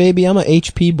Potters? Yeah, baby, I'm a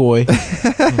HP boy.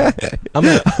 I'm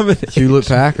a Hewlett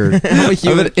Packard.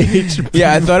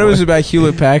 Yeah, I thought it was about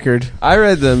Hewlett Packard. I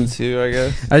read them too, I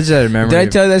guess. I just had a memory. Did I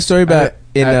tell you that story about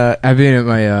I've been at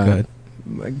my ahead.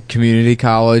 community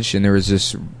college, and there was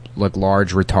this like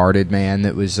large retarded man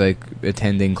that was like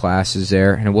attending classes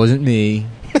there, and it wasn't me.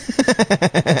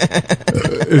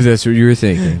 If that's what you were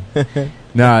thinking.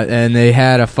 No, and they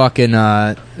had a fucking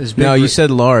no, you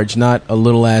said large, not a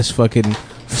little ass fucking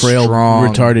frail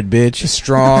retarded bitch.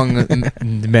 Strong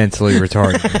mentally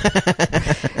retarded.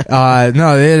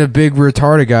 No, they had a big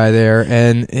retarded guy there,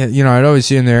 and you know, I'd always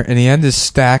see him there, and he had this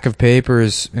stack of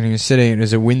papers, and he was sitting, it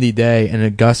was a windy day, and a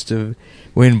gust of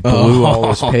wind blew all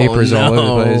his papers all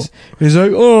over the place. He's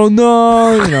like, oh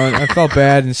no, you know, and I felt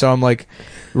bad, and so I'm like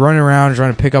running around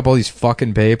trying to pick up all these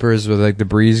fucking papers with like the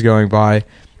breeze going by,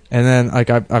 and then like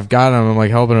I've got him, I'm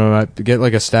like helping him, I get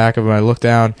like a stack of them, I look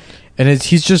down, and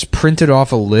he's just printed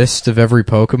off a list of every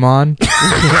Pokemon.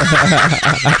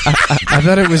 I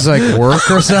thought it was like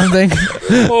work or something.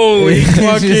 Holy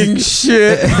fucking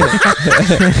shit.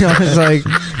 I was like,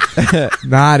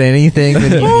 not anything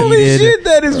that he holy needed. Shit,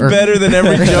 that is better than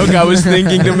every joke I was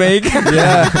thinking to make.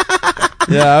 Yeah.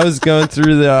 Yeah, I was going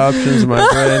through the options in my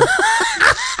brain.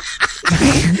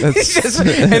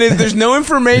 There's no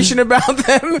information about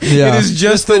them. Yeah. It is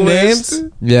just the names.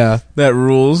 Yeah. That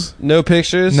rules. No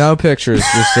pictures? No pictures.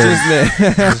 Just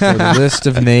a list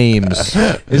of names.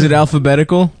 Is it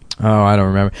alphabetical? Oh, I don't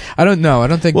remember. I don't know. I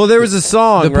don't think. Well, there was a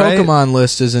song, the right? Pokemon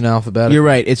list isn't alphabetical. You're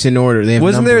right. It's in order. They have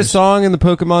Wasn't there a numbers. song in the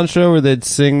Pokemon show where they'd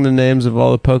sing the names of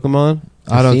all the Pokemon?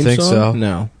 I don't theme think song? so.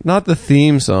 No. Not the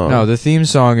theme song. No, the theme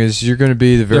song is "You're going to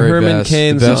be the very Herman best,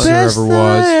 Cain the best song. there ever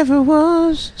was." ever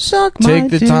was. Suck my Take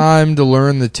the dick. time to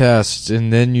learn the test,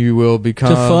 and then you will become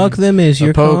To fuck them is a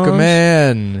your cause.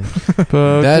 Pokemon.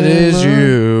 That is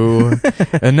you.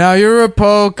 And now you're a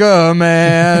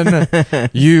Pokemon.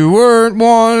 You weren't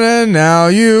one, and now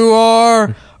you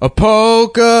are a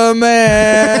Pokemon.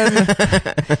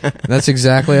 That's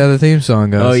exactly how the theme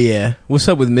song goes. Oh yeah. What's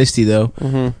up with Misty though?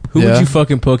 Mm-hmm. Who Yeah. would you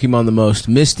fucking Pokemon the most?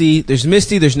 Misty. There's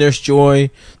Nurse Joy.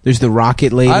 There's the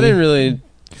Rocket Lady. I didn't really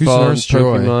Who's follow Nurse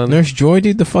Joy? Pokemon. Nurse Joy,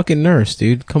 dude. The fucking nurse,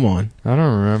 dude. Come on. I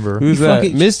don't remember. Who's You that?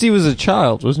 fucking- Misty was a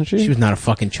child, wasn't she? She was not a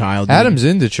fucking child. Dude. Adam's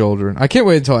into children. I can't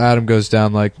wait until Adam goes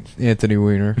down like Anthony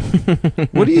Weiner.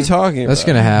 What are you talking about? That's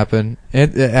gonna happen.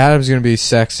 Adam's gonna be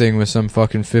sexting with some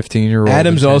fucking 15-year-old.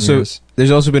 Adam's in 10 also. years.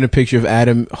 There's also been a picture of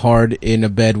Adam hard in a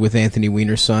bed with Anthony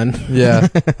Weiner's son. Yeah.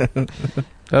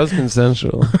 That was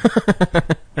consensual.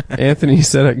 Anthony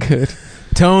said it good.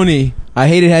 Tony, I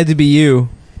hate it had to be you.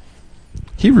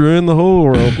 He ruined the whole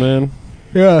world, man.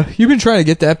 Yeah. You've been trying to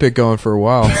get that bit going for a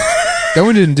while. That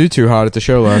one didn't do too hot at the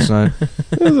show last night.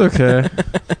 It was okay.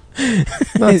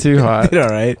 Not too hot. Did all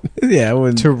right. Yeah, I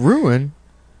wouldn't. To ruin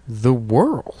the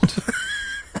world.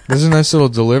 There's a nice little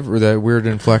delivery, that weird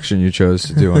inflection you chose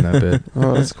to do on that bit.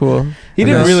 Oh, that's cool. He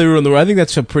didn't Yes. really ruin the world. I think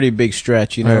that's a pretty big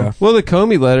stretch, you know. Yeah. Well, the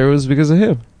Comey letter was because of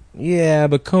him. Yeah,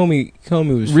 but Comey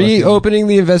was Reopening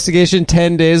the investigation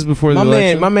 10 days before the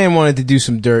election. My man wanted to do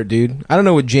some dirt, dude. I don't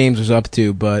know what James was up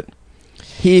to, but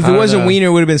if I it don't wasn't know. Weiner,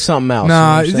 it would have been something else.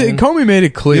 Nah, you know what I'm saying? Comey made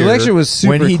it clear. The election was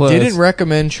super when he close. didn't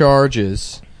recommend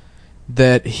charges,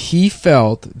 that he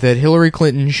felt that Hillary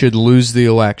Clinton should lose the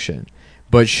election,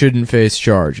 but shouldn't face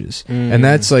charges. And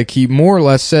that's like, he more or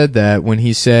less said that when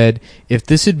he said, if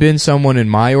this had been someone in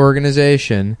my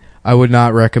organization, I would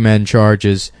not recommend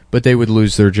charges, but they would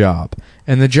lose their job.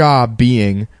 And the job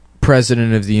being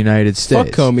President of the United States.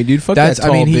 Fuck Comey, dude. Fuck That's, that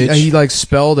tall bitch. he like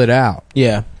spelled it out.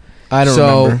 Yeah, I don't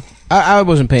So- remember. I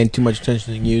wasn't paying too much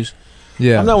attention to the news.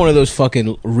 Yeah. I'm not one of those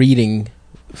fucking reading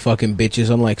fucking bitches.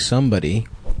 I'm like somebody.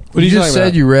 What you just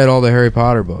said you read all the Harry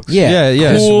Potter books. Yeah,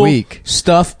 Yeah. Cool This week.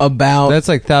 stuff about That's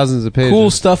like thousands of pages.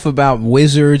 cool stuff about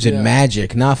wizards and Yeah.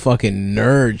 magic, not fucking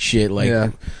nerd shit. Like Yeah.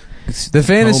 The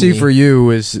fantasy Comey. for you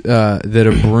is that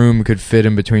a broom could fit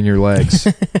in between your legs.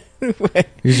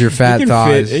 Use your fat it can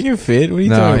thighs. Fit. It can fit. What are you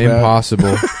No, talking about?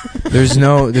 impossible.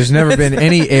 There's never been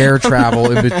any air travel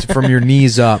from your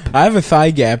knees up. I have a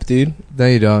thigh gap, dude. No,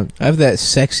 you don't. I have that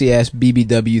sexy ass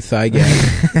BBW thigh gap.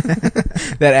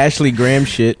 That Ashley Graham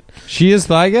shit. She is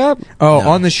thigh gap? Oh, No.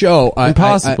 on the show,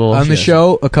 Impossible. on the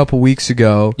show a couple weeks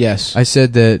ago, Yes. I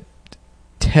said that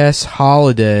Tess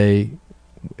Holiday.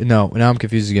 No, now I'm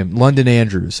confused again. London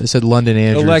Andrews. I said London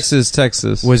Andrews Alexis,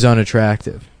 Texas. was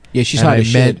unattractive. Yeah, she's and hot I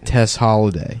as meant shit. Tess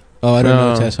Holiday. Oh, I don't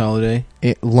know No. Tess Holiday.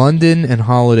 London and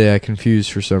Holiday I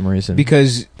confused for some reason.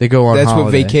 Because they go on that's what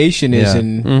holiday. vacation is, Yeah.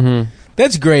 and Mm-hmm.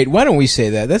 that's great. Why don't we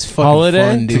say that? That's fucking Holiday?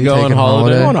 fun, dude. To go on Taking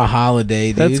holiday? Go on a holiday,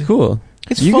 dude. That's cool.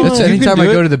 It's You fun. That's You can anytime do I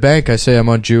it. go to the bank, I say I'm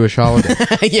on Jewish holiday.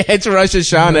 Yeah, it's Rosh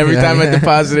Hashanah every Yeah, time I yeah.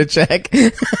 deposit a check.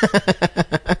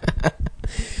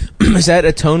 Is that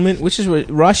atonement? Which is what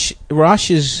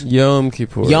Rosh is Yom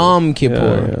Kippur. Yom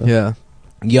Kippur. Yeah. yeah.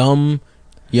 Yom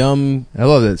Yum. I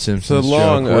love that Simpsons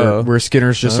long joke where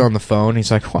Skinner's just on the phone.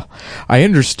 He's like, well, I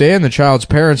understand the child's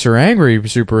parents are angry,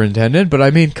 Superintendent, but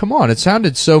I mean, come on, it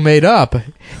sounded so made up.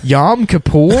 Yom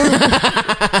Kippur?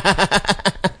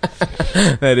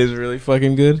 That is really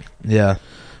fucking good. Yeah.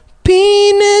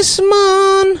 Penis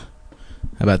Mon.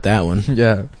 How about that one?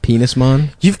 Yeah. Penis Mon.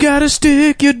 You've got to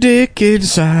stick your dick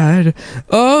inside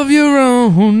of your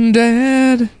own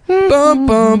dad. Bum,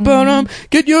 bum, ba-dum.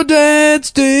 Get your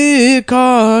dad's dick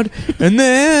hard and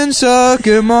then suck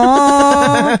him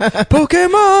on.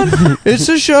 Pokemon, it's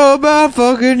a show about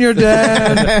fucking your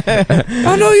dad.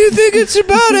 I know you think it's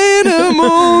about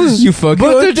animals, You fuck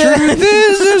but your the dad. truth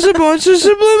is there's a bunch of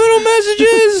subliminal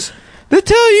messages that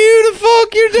tell you to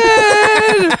fuck your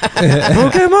dad.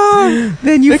 Pokemon.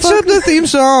 Then you Except the theme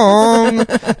song.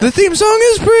 The theme song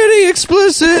is pretty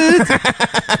explicit.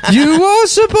 You are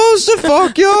supposed to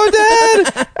fuck your dad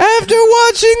after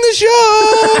watching the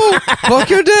show. Fuck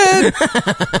your dad.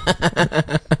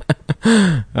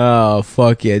 Oh,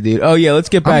 fuck yeah, dude. Oh, yeah, let's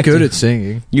get back I'm good to... at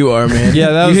singing. You are, man.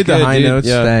 Yeah, that you was hit the good, high dude. notes.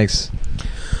 Yeah. Thanks.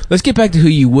 Let's get back to who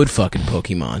you would fuck in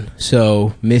Pokemon.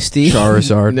 So, Misty.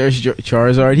 Charizard. There's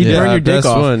Charizard. He'd burn your dick best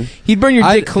off. one. He'd burn your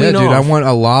dick clean Yeah, dude, off. I want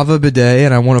a lava bidet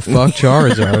and I want to fuck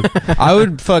Charizard. I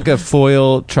would fuck a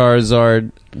foil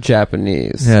Charizard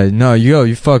Japanese. Yeah, no,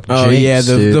 you fuck Jinx, Oh, yeah,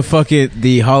 dude. the fucking...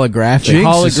 The holographic.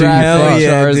 Jinx is who you Holographic fuck.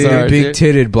 yeah, dude. Charizard. Big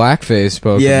titted blackface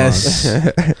Pokemon.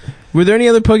 Yes. Were there any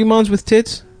other Pokemons with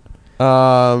tits?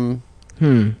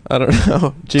 I don't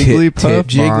know. Jigglypuff.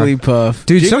 Jigglypuff.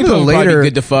 Dude, some of the Jigglypuff would probably later- be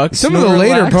good to fuck. Some of the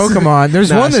later Pokemon, there's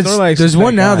Nah, one that's Snorlax there's is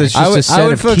one that now guy. that's just a set I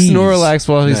would of fuck keys. Snorlax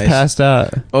while he's Nice. passed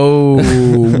out. Oh,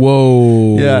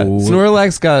 whoa. Yeah,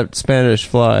 Snorlax got Spanish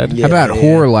flied. Yeah. How about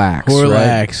Horlax? Horlax,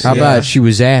 Right? How yeah. about she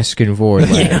was asking for it?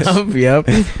 Yep.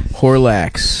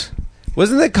 Horlax.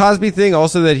 Wasn't that Cosby thing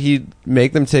also that he'd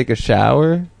make them take a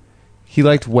shower? He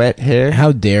liked wet hair.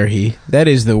 How dare he? That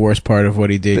is the worst part of what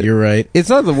he did. You're right. It's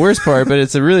not the worst part, but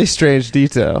it's a really strange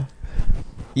detail.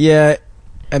 Yeah.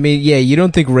 I mean, yeah, you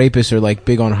don't think rapists are like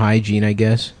big on hygiene, I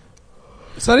guess.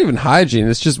 It's not even hygiene.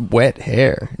 It's just wet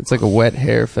hair. It's like a wet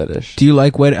hair fetish. Do you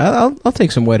like wet? I'll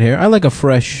take some wet hair. I like a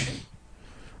fresh.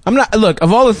 I'm not. Look,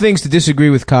 of all the things to disagree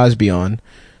with Cosby on,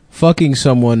 fucking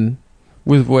someone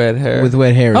With wet hair. with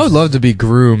wet hair. I would love to be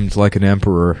groomed like an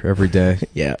emperor every day.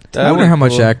 Yeah. I wonder how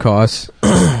much that costs.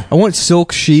 I want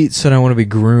silk sheets and I want to be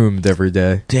groomed every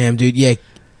day. Damn, dude. Yeah,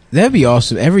 that'd be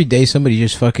awesome. Every day, somebody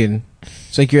just fucking.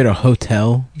 It's like you're at a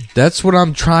hotel. That's what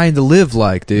I'm trying to live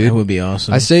like, dude. That would be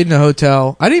awesome. I stayed in a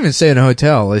hotel. I didn't even stay in a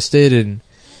hotel. I stayed in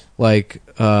like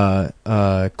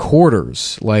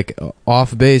quarters, like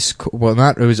off base. Well,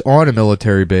 not it was on a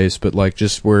military base, but like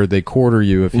just where they quarter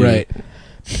you if you, right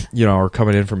you know, are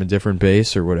coming in from a different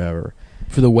base or whatever.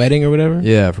 for the wedding or whatever.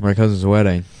 Yeah, for my cousin's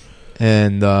wedding,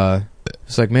 and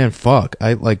it's like, man, fuck.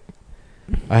 I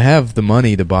have the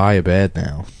money to buy a bed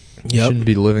now. I Yep. shouldn't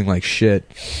be living like shit.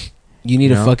 You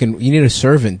need you need a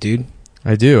servant, dude.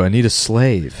 I do. I need a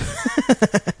slave.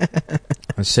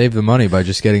 I save the money by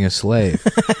just getting a slave,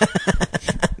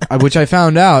 which I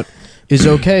found out is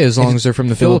okay as long as they're from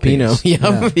the Filipino.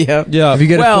 Philippines. Yep. Yeah. If you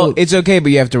get Well, it's okay,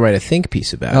 but you have to write a think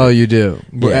piece about oh, it. you do.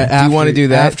 Yeah. Do you want to do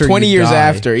that? After 20 you years die.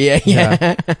 after.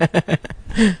 Yeah.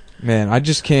 Man, I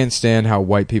just can't stand how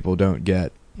white people don't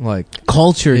get like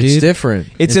Culture, it's dude. different.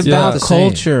 It's not about the same.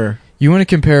 culture. You want to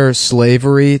compare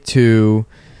slavery to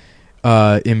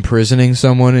imprisoning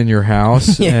someone in your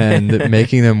house and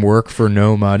making them work for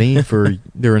no money for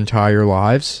their entire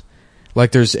lives?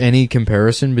 Like there's any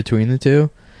comparison between the two?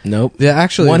 Nope. Yeah,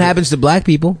 actually, One happens to black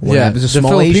people. One happens to the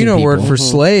small Asian Filipino people. word for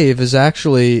slave is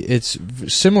actually it's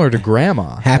similar to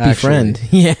grandma. Happy actually. friend.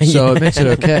 Yeah. So it makes it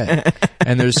okay.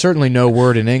 And there's certainly no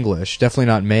word in English, definitely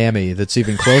not mammy, that's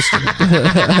even close to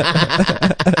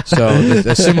it. So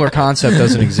a similar concept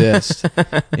doesn't exist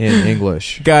in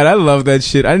English. God, I love that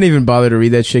shit. I didn't even bother to read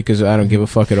that shit because I don't give a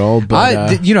fuck at all.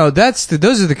 But you know, those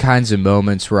are the kinds of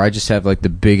moments where I just have like the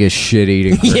biggest shit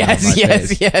eating. yes.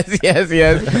 This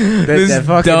that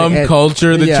fucking- dumb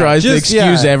culture that yeah, tries to just-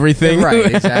 excuse yeah, everything. Right,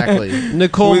 exactly.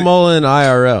 Nicole Mullen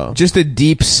IRL. Just a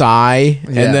deep sigh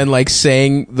Yeah. and then like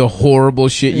saying the horrible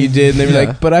shit you did, and then be Yeah.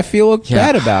 like, "But I feel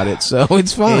bad about it, so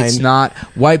it's fine." It's not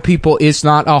white people. It's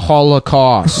not a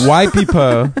Holocaust. White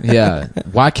people. Yeah.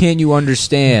 Why can't you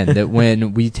understand that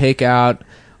when we take out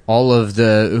all of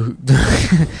the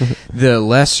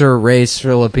lesser race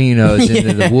Filipinos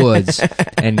into the woods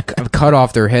and cut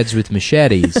off their heads with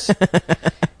machetes,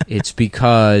 it's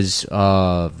because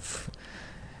of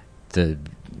the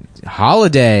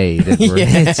holiday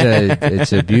that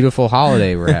it's a beautiful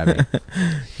holiday we're having.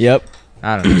 Yep.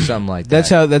 I don't know, something like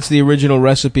that. That's the original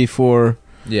recipe for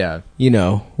Yeah.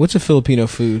 What's a Filipino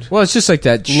food? Well, it's just like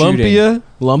that shooting.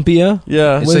 Lumpia?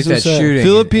 Yeah. It's like that shooting.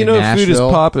 Filipino in food is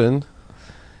Nashville. popping.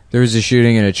 There was a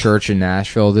shooting in a church in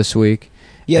Nashville this week.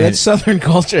 Yeah, And- that's Southern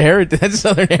culture heritage. That's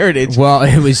Southern heritage. Well,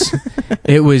 it was.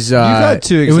 got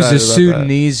too It was a excited about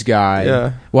Sudanese guy.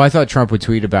 Yeah. Well, I thought Trump would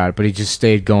tweet about it, but he just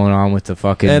stayed going on with the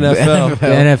fucking NFL. the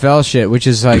NFL shit, which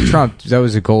is like Trump. That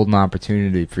was a golden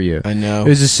opportunity for you. I know. It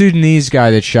was a Sudanese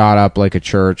guy that shot up like a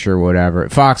church or whatever.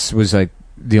 Fox was like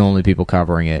the only people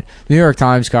covering it. The New York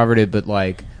Times covered it, but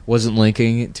like wasn't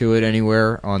linking to it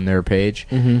anywhere on their page,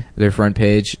 their front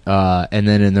page. And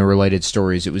then in the related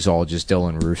stories, it was all just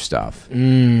Dylan Roof stuff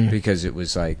because it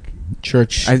was like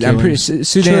Church. I'm pretty.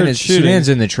 Sudan's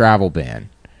in the travel ban.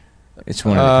 It's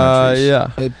one of the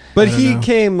countries. Yeah. But he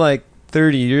came like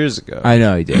 30 years ago. I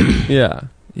know he did. Yeah.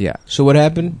 Yeah, So what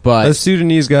happened? but A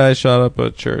Sudanese guy shot up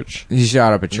a church. he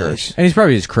shot up a church, Nice. and he's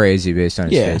probably just crazy based on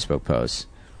his Yeah. Facebook posts.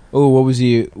 Oh, what was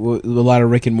he? A lot of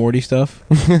Rick and Morty stuff?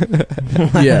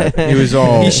 Yeah, he was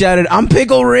all. He shouted, "I'm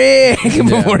Pickle Rick!"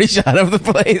 before he shot up the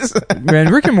place.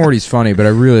 Man, Rick and Morty's funny, but I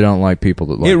really don't like people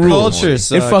that like It Rick and rules. Morty. Culture It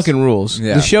sucks. fucking rules.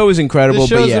 Yeah. The show is incredible, The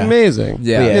show's but yeah. amazing.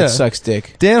 Yeah. But yeah, Yeah. it sucks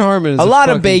dick. Dan Harmon is A lot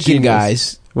of fucking bacon genius.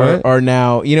 guys What? are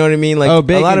now, you know what I mean? Like Oh, a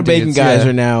bacon lot of bacon dudes, guys yeah.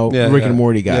 are now Yeah, Rick yeah. and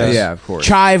Morty guys. Yeah, of course.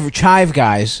 Chive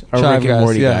guys are Chive Rick and guys,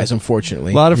 Morty yeah. guys,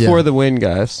 unfortunately. A lot of Yeah. For the Win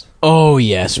guys. Oh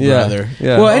yes, brother.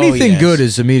 Yeah. Well, Oh, anything yes. good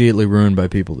is immediately ruined by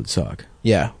people that suck.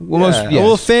 Yeah. Well, Yeah. most, yes.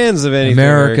 Well, fans of anything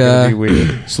America. are gonna be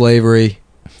weird. Slavery.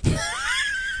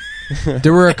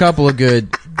 There were a couple of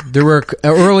good. There were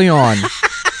early on.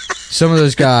 Some of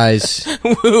those guys.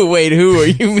 Wait, who are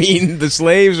you? Mean the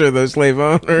slaves or the slave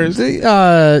owners?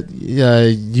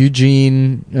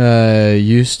 Eugene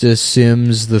Eustace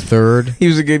Sims the Third. He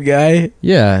was a good guy.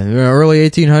 Yeah, early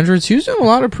 1800s. He was doing a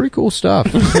lot of pretty cool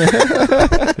stuff.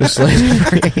 The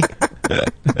slavery.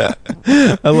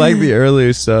 I like the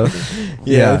earlier stuff.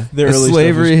 Yeah. the The early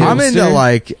slavery stuff I'm was into hipster.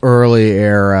 like early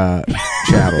era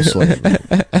chattel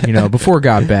slavery. Before it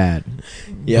got bad.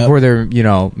 Yep. Before they're making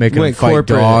them Went fight corporate.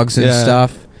 dogs and Yeah.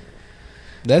 stuff.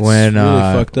 That's When really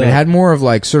fucked up. it had more of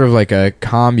like sort of like a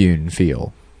commune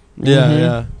feel. Yeah, Mhm.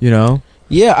 yeah. You know.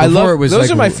 Yeah, I Before love it was those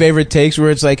like- are my favorite takes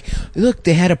where it's like, look,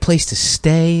 they had a place to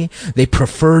stay. They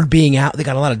preferred being out. They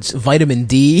got a lot of vitamin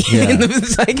D. Yeah. And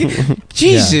it's like,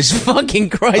 Jesus fucking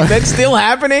Christ, that's still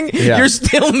happening? Yeah. You're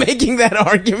still making that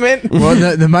argument?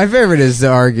 Well, my favorite is the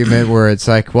argument where it's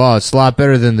like, well, it's a lot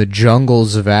better than the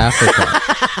jungles of Africa.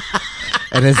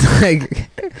 And it's like,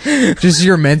 just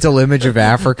your mental image of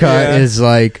Africa Yeah. is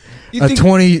like You a think-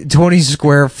 20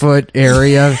 square foot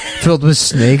area filled with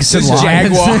snakes and Those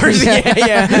lions. jaguars.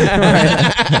 yeah.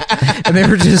 Right. And they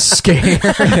were just scared.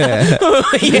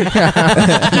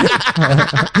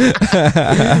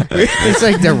 It's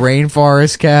like the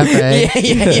Rainforest Cafe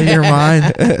in your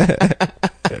mind.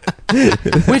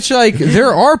 Which, like,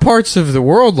 there are parts of the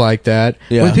world like that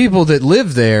Yeah. with people that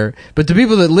live there, but the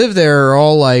people that live there are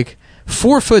all like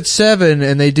 4'7"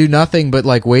 and they do nothing but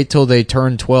like wait till they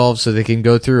turn 12 so they can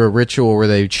go through a ritual where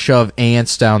they shove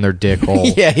ants down their dick hole.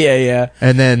 Yeah.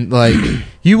 And then, like,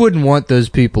 you wouldn't want those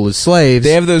people as slaves.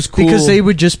 They have those cool... because they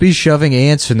would just be shoving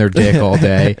ants in their dick all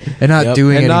day and not Yep.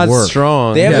 doing And any not work.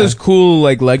 strong. They have Yeah. those cool,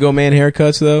 like, Lego man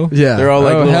haircuts, though. Yeah. They're all,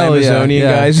 like, Oh, little hell yeah. Amazonian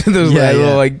Yeah. guys. Those Yeah, little,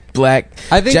 yeah. like, black...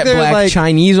 I think jet they're black like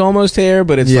Chinese almost hair,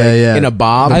 but it's, Yeah, like, yeah. in a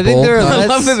bob. I think bowl they're cut. I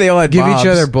love that they all had Give bobs. each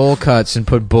other bowl cuts and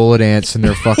put bullet ants in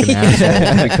their fucking asshole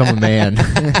and become a man.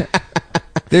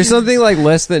 There's something like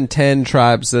less than 10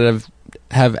 tribes that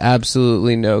have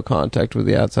absolutely no contact with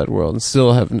the outside world and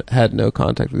still have had no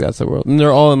contact with the outside world. And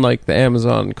they're all in like the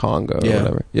Amazon, Congo, or Yeah.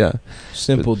 whatever. Yeah.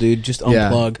 Simple, dude. Just Yeah.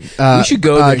 unplug. We should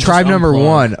go there and Tribe just number unplug.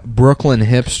 1, Brooklyn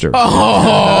hipster.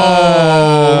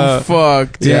 Oh,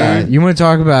 fuck, dude. Yeah, you want to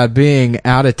talk about being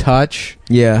out of touch?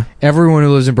 Yeah. Everyone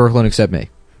who lives in Brooklyn except me.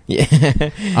 Yeah.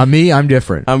 I'm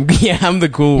different. I'm the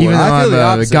cool Even one. though I feel I'm the a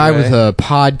opposite guy way. with a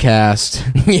podcast.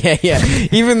 Yeah.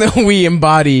 Even though we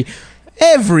embody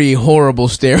every horrible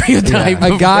stereotype. Yeah.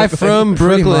 of A guy Brooklyn. from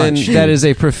Pretty Brooklyn much. that is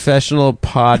a professional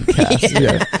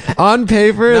podcast. On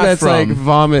paper, Not that's from. like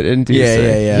vomit inducing.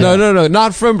 Yeah. No,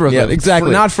 not from Brooklyn. Yeah,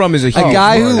 exactly. Not from is a A huge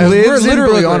guy word. who And lives we're in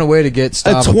literally Brooklyn. on a way to get A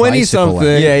stop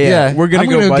 20-something. Yeah. We're I'm gonna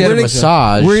gonna go get a bicycle.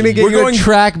 massage. We're gonna get We're you going- a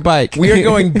track bike. We are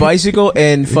going bicycle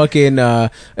and fucking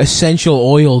essential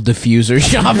oil diffuser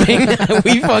shopping.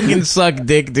 We fucking suck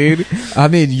dick, dude. I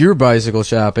mean, you're bicycle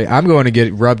shopping. I'm going to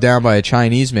get rubbed down by a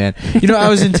Chinese man. I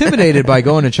was intimidated by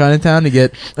going to Chinatown to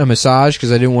get a massage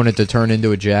because I didn't want it to turn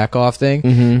into a jack-off thing.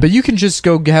 Mm-hmm. But you can just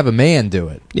go have a man do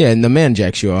it. Yeah, and the man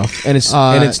jacks you off, and it's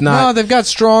No, not. they've got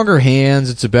stronger hands.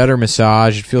 It's a better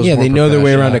massage. It feels Yeah, more they know their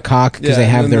way around a professional. cock because they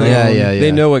have their Yeah, own. yeah.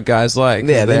 They know what guys like.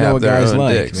 Yeah, they know have what their guys own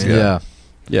like, dicks, man. Yeah.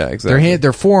 Yeah, exactly.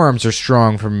 Their forearms are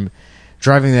strong from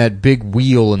driving that big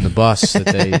wheel in the bus that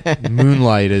they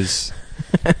moonlight as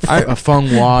a Feng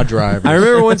Hua driver. I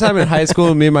remember one time in high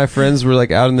school, me and my friends were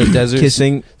like out in the desert,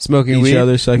 kissing, smoking each weed.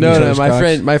 other, sucking each other's my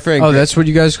cocks. friend. Oh, that's what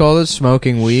you guys call it?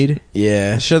 Smoking weed?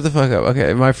 Yeah. Shut the fuck up.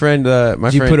 Okay, my friend.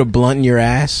 Did you put a blunt in your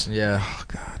ass? Yeah. Oh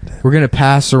God. We're gonna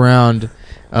pass around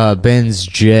Ben's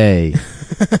J,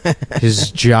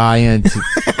 his giant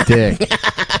dick.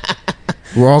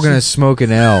 We're all gonna smoke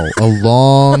an L, a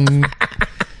long,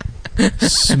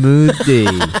 smooth D.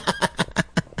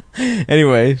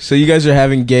 Anyway, so you guys are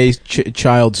having gay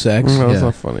child sex. No, it's Yeah.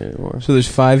 not funny anymore. So there's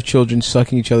 5 children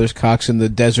sucking each other's cocks in the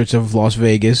deserts of Las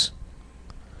Vegas.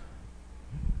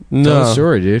 Tell the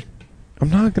story, dude. I'm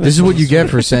not gonna. This is what you get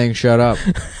for saying shut up.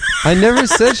 I never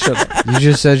said shut up. You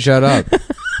just said shut up.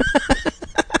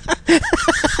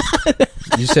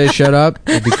 You say shut up,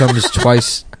 it becomes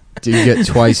twice. You get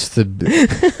twice the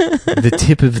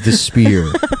tip of the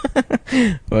spear.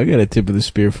 Well, I got a tip of the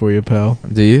spear for you, pal.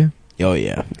 Do you? Oh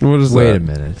yeah. What is Wait that? a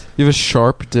minute. You have a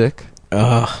sharp dick.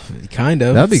 Kind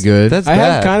of. That'd be good. That's I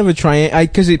have bad. kind of a triangle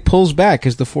because it pulls back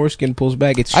because the foreskin pulls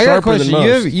back. It's I got a sharper than question.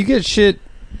 most. You get shit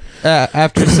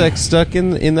after sex stuck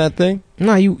in that thing?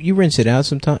 No, you rinse it out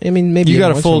sometime. I mean, maybe You got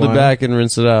to once fold in a it while. back and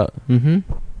rinse it out. Mm-hmm.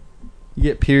 You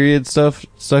get period stuff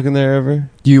stuck in there ever?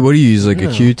 What do you use, like No.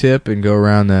 a Q-tip and go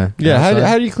around the Yeah. outside?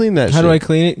 How do you clean that? How shit? do I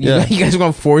clean it? Yeah. You guys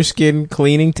want foreskin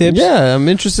cleaning tips? Yeah, I'm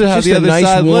interested how Just the a other nice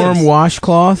side warm looks.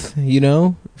 washcloth.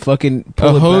 Fucking pull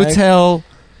A it back. hotel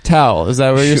towel. Is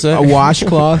that what you're saying? A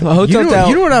washcloth. A hotel towel.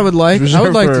 You know what I would like? I would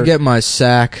Reserved like for- to get my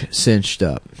sack cinched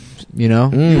up. You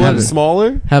know, You want have, it a,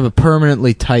 smaller? have a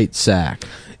permanently tight sack.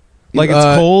 Like it's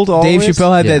cold always? Dave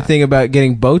Chappelle had Yeah. that thing about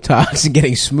getting Botox and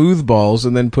getting smooth balls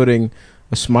and then putting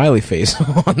a smiley face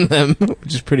on them,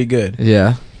 which is pretty good.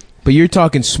 Yeah, But you're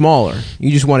talking smaller.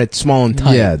 You just want it small and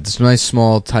tight. yeah. It's nice,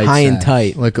 small, tight, High and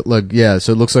sack. tight. Like yeah.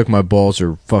 So it looks like my balls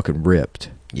are fucking ripped.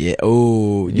 Yeah.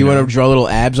 Oh, you You want know. to draw little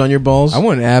abs on your balls? I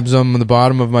want abs on the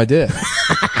bottom of my dick.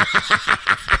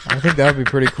 I think that would be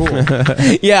pretty cool.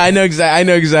 Yeah, I know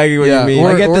exactly what you mean. Or,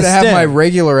 I get or the to have stem. my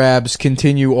regular abs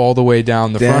continue all the way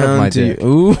down the front of my dick.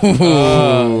 Ooh.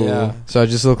 Yeah. So I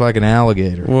just look like an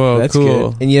alligator. Whoa, That's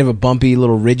cool. good. And you have a bumpy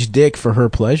little ridge dick for her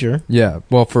pleasure. Yeah.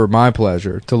 Well, for my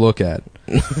pleasure to look at.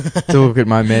 To look at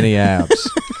my many abs.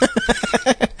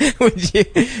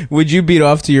 Would you beat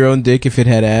off to your own dick if it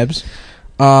had abs?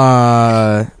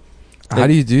 How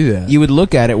do you do that? You would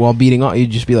look at it while beating off.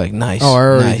 You'd just be like, nice. Oh, I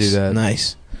already nice, do that.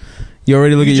 Nice. You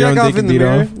already look at your own jack dick off and in the beat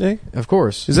mirror, off? Nick? Of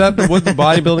course. Is that what the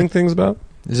bodybuilding thing's about?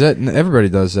 Is that everybody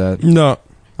does that? No.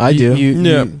 I do.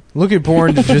 Yeah. You look at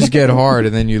porn to just get hard,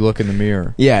 and then you look in the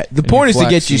mirror. Yeah, the And porn you is to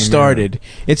flex get you in the started.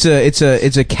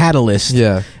 It's a catalyst.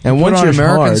 Yeah. And Put once on you're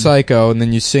American hard, Psycho, and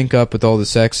then you sync up with all the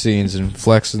sex scenes and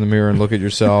flex in the mirror and look at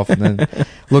yourself, and then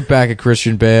look back at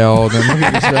Christian Bale, and then look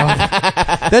at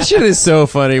yourself. That shit is so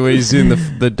funny when he's doing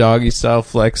the doggy style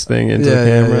flex thing into Yeah, the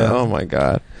yeah, camera. yeah. Oh my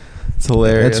god, it's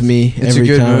hilarious. that's me. It's every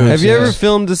a good time. move. Have you Yeah. ever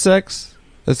filmed a sex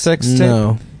tape?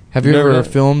 No. Have you Never. ever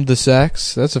filmed the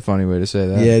sex? That's a funny way to say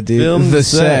that. Yeah, dude. Film the the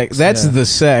sex. sex. That's Yeah. the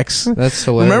sex. That's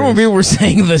hilarious. Remember when people were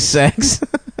saying the sex?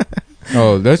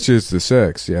 Oh, that's just the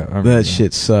sex. Yeah. I remember That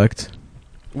shit sucked.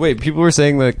 Wait, people were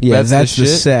saying like Yeah, that's the the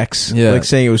shit. sex. Yeah. Like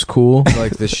saying it was cool.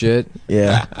 Like the shit.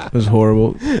 Yeah, it was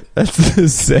horrible. That's the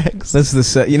sex. That's the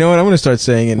sex. You know what? I'm gonna start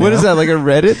saying it now. What is that? Like a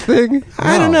Reddit thing?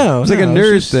 I don't know. It's like a No,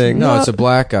 nerd just- thing. No, it's a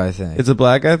black guy thing. It's a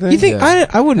black guy thing. You think Yeah.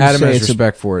 I wouldn't Adam say has it's a,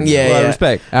 respect for it. Yeah, A lot of yeah.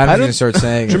 respect. Adam's I don't- gonna start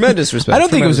saying it. Tremendous respect. I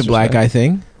don't think it was a Tremendous black guy respect.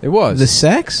 thing. It was. The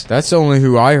sex? That's only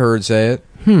who I heard say it.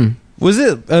 Was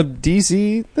it a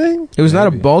DC thing? It was not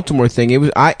a Maybe. Baltimore thing. It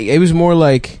was more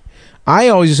like I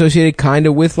always associated kind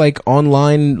of with like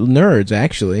online nerds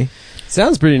actually.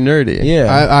 Sounds pretty nerdy.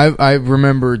 Yeah. I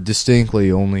remember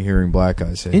distinctly only hearing black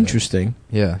guys say that. Interesting.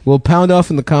 Yeah. Well, pound off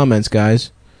in the comments,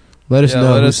 guys. Let us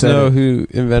know. Let who us said know it. who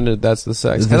invented that's the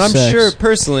sex. The And I'm sex. sure,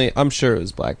 personally, it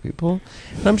was black people.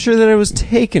 And I'm sure that it was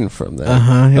taken from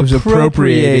them. It was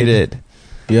appropriated.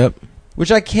 Yep.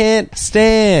 Which I can't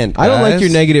stand. I don't like guys.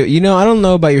 your negative. I don't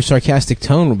know about your sarcastic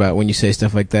tone about when you say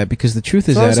stuff like that because the truth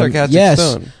is It's not a that sarcastic yes,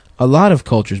 tone. a lot of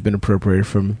culture's been appropriated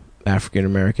from African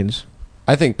Americans.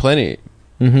 I think plenty.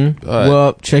 Mm-hmm.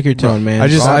 Well, check your tone, man. I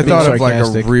Stop being thought of like a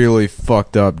sarcastic. really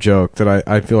fucked up joke that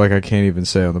I feel like I can't even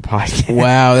say on the podcast.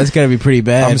 Wow, that's gotta be pretty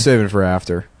bad. I'm saving it for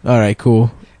after. All right,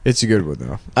 cool. It's a good one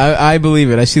though. I believe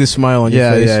it. I see the smile on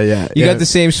your face. Yeah. You got the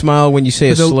same smile when you say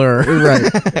a slur,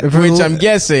 right? Which I'm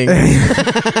guessing.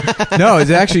 No,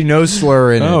 it's actually no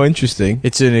slur in it. Oh, interesting.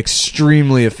 It's an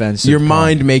extremely offensive. Your pun.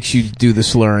 mind makes you do the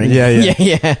slurring. Yeah.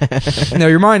 No,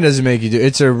 your mind dodoesn't make you do.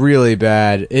 It's a really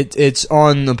bad. It's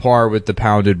on the par with the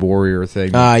pounded warrior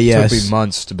thing. Yes. It took me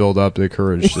months to build up the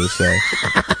courage to say.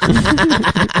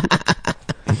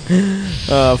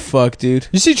 Oh fuck, dude.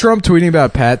 You see Trump tweeting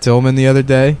about Pat Tillman the other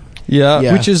day?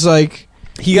 Yeah. Which is like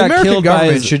He the got American killed by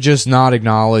government his- should just not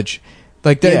acknowledge.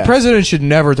 Like the president should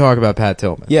never talk about Pat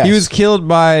Tillman. Yes. He was killed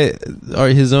by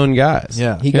his own guys.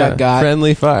 Yeah. He got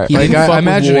friendly fire. He didn't fuck I with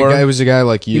imagine war. it was a guy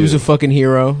like you. He was a fucking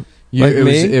hero. Like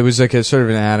me? It was like a sort of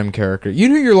an Adam character. You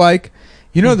know who you're like?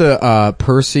 You know the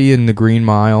Percy in the Green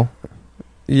Mile?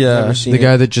 Yeah. Never seen The it.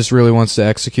 guy that just really wants to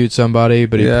execute somebody,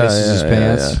 but he pisses his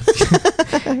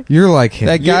pants. You're like him.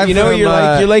 That guy You know what from, you're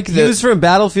like? You're like he the- was from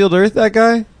Battlefield Earth, that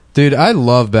guy? Dude, I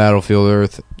love Battlefield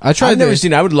Earth. I've never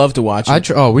seen it. I would love to watch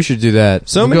it. We should do that.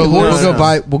 So we'll many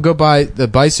horses. we'll go buy the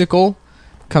bicycle,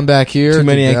 come back here. Too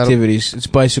many do battle- activities. It's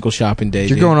bicycle shopping day.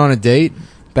 You're dude. going on a date?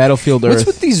 Battlefield Earth. What's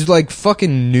with these like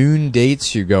fucking noon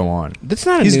dates you go on? That's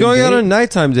not a He's new going date. on a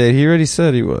nighttime date. He already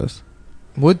said he was.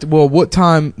 What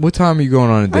time are you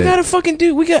going on a date? I gotta fucking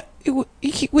do. We got. What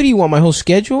do you want? My whole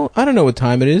schedule? I don't know what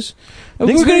time it is. We're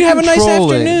Things gonna very have a nice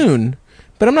controlling. afternoon.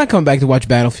 But I'm not coming back to watch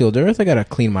Battlefield Earth. I gotta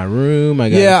clean my room. I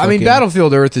mean,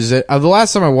 Battlefield Earth is it. The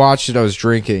last time I watched it, I was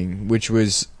drinking, which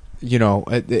was,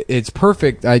 it's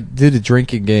perfect. I did a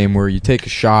drinking game where you take a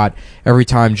shot every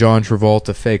time John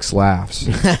Travolta fakes laughs.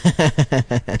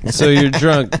 So you're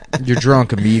drunk You're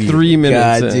drunk immediately. 3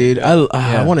 minutes God, in. dude,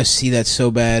 I want to see that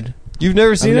so bad. You've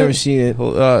never seen I've it? never seen it.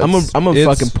 I'm gonna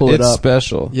fucking pull it it's up.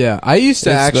 special. Yeah, I used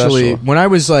to It's actually, special. when I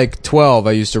was like 12,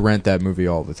 I used to rent that movie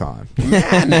all the time.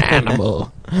 Man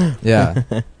animal. Yeah.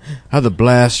 How the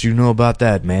blast you know about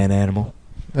that, man animal?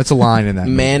 That's a line in that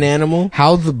Man movie. animal.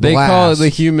 How the They blast? call the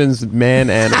humans man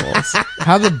animals.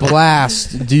 How the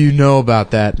blast do you know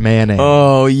about that, man animal?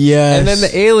 Oh yes. And then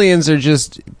the aliens are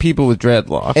just people with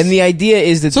dreadlocks. And the idea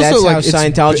is that It's also that's like how it's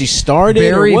Scientology started.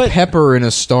 Barry or what? Pepper in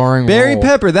a starring Barry role.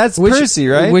 Pepper, that's Percy,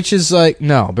 right? Which is like,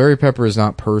 no, Barry Pepper is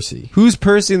not Percy. Who's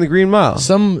Percy in the Green Mile?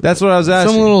 That's what I was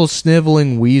asking. Some little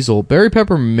sniveling weasel. Barry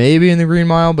Pepper may be in the Green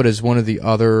Mile, but is one of the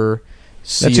other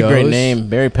COs. That's a great name.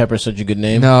 Barry Pepper's such a good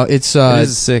name. No, it's it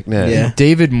is a sick name. Yeah.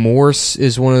 David Morse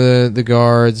is one of the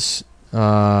guards.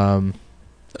 Michael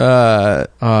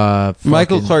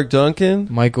fucking Clark Duncan.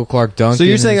 Michael Clark Duncan. So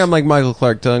you're saying is- I'm like Michael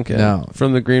Clark Duncan? No.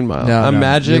 From the Green Mile. no, I'm no.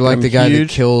 magic. You're like I'm the guy huge.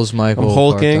 that kills Michael I'm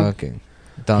Clark hulking.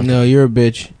 Duncan. No, you're a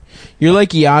bitch. You're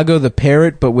like Iago the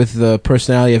parrot, but with the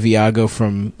personality of Iago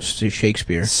from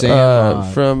Shakespeare.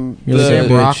 Sam, from You're the like a Sam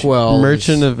bitch. Rockwell.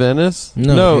 Merchant of Venice.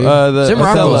 No, dude. The Sam Othello.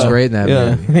 Rockwell's great in that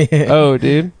Yeah. movie. Oh,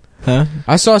 dude. Huh?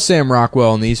 I saw Sam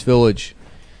Rockwell in the East Village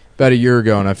about a year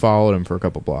ago, and I followed him for a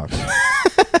couple blocks.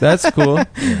 That's cool.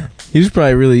 He was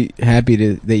probably really happy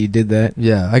that you did that,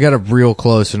 Yeah, I got up real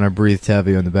close and I breathed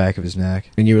heavy on the back of his neck.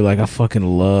 and you were like, "I fucking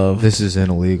love This isn't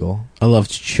illegal. I loved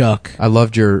Chuck." I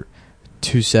loved your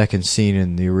 2-second scene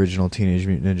in the original Teenage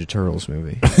Mutant Ninja Turtles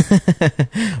movie.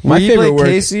 My Were you favorite like work.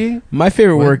 Casey? My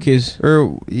favorite What? work is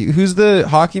Or who's the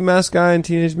hockey mask guy in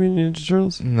Teenage Mutant Ninja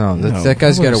Turtles? No, No, that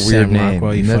guy's how got a about weird Sam name.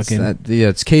 Rockwell, you That's- fucking- yeah,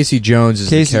 it's Casey Jones is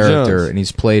Casey the character, Jones. and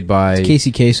he's played by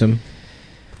Casey Kasem.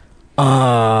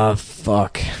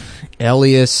 fuck,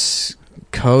 Elias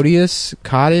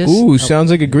Codius. Ooh,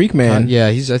 sounds like a Greek man. Yeah,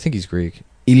 I think he's Greek.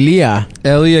 Elia.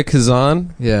 Elia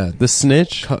Kazan, Yeah, the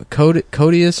snitch.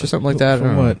 Codius or something like that. I From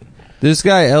don't know. what? This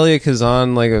guy Elia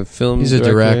Kazan, like a film. He's a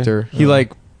director. He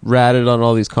like ratted on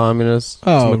all these communists.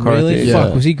 Oh, McCarthy. really? Yeah.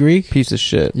 Fuck, was he Greek? Piece of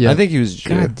shit. Yeah. I think he was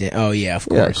Jew. God damn. Oh yeah, of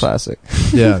Yeah, course. classic.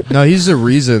 Yeah, no, he's the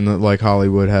reason that like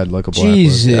Hollywood had like a blacklist.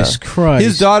 Jesus Yeah. Christ.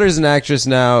 His daughter's an actress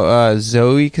now,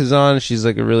 Zoe Kazan. She's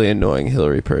like a really annoying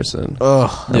Hillary person. Ugh.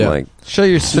 I'm Yeah. like, show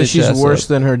your So snitch she's ass worse up.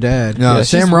 than her dad. No, Yeah,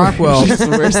 Sam she's Rockwell. She's the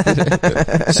worst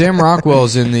than Sam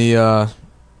Rockwell's in the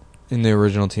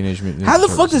original Teenage Mutant Ninja How the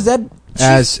Turtles. fuck does that?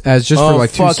 as just oh for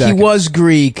like 2 fuck, seconds? he was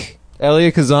Greek.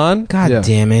 Elia Kazan? God Yeah.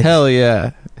 damn it. Hell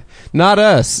yeah. Not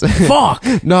us. Fuck.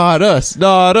 Not us.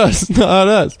 Not us. Not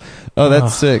us. Oh, that's Ugh.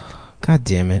 sick. God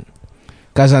damn it.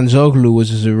 Kazanzoglu was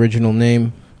his original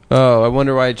name. Oh, I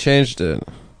wonder why he changed it.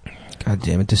 God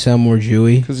damn it, to sound more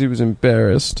Jewy. Because he was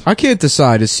embarrassed. I can't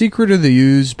decide. Is Secret of the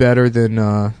Ooze better than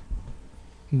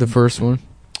the first one?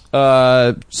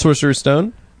 Sorcerer's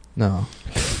Stone? No,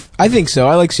 I think so.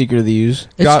 I like Secret of the Ooze.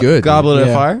 it's good. dude. Goblet of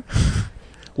Yeah. Fire?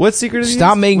 What's Secret of the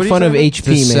Stop Ooze? making What are you fun of talking HP,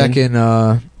 The man. second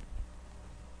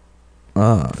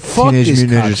Fuck Teenage this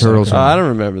Mutant Ninja cocksucker. Turtles. about? I don't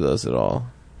remember those at all.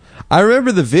 I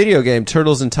remember the video game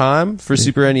Turtles in Time for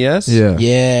Super NES.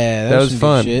 Yeah, that was some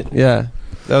fun. good shit. Yeah,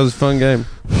 that was a fun game.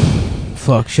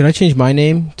 Fuck, should I change my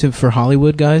name for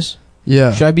Hollywood, guys?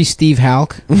 Yeah. Should I be Steve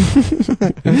Halk?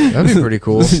 That'd be pretty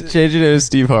cool. Change your name to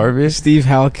Steve Harvey. Steve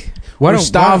Halk. What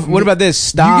about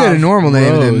this? You get a normal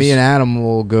name, and then Rose. me and Adam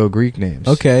will go Greek names.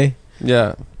 Okay.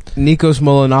 Yeah. Nikos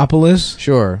Molinopoulos.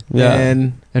 Sure. Yeah.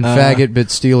 And Faggot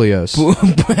Bitstelios.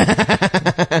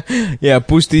 Yeah,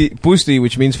 Pusti,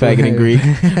 which means faggot in Greek.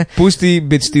 Pusti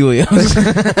Bitstelios.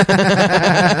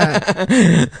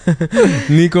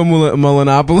 Nico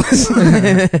Molinopoulos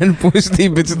and Pusti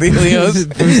Bitstelios.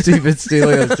 Pusti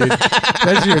Bitstelios, dude.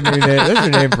 That's your new name. That's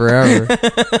your name forever.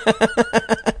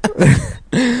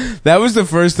 That was the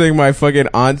first thing my fucking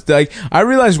aunt, like, I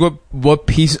realized what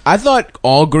piece, I thought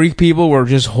all Greek people were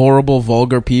just horrible,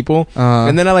 vulgar people.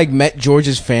 And then I, like, met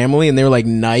George's family, and they were, like,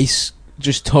 nice,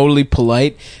 just totally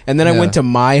polite. And then I went to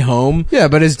my home. Yeah,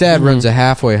 but his dad runs a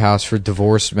halfway house for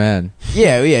divorced men.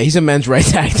 Yeah, he's a men's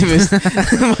rights activist.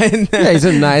 Yeah, he's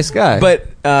a nice guy. But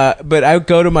I would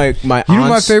go to my You know what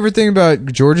my favorite thing about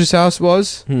George's house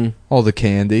was? All the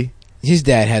candy. His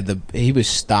dad he was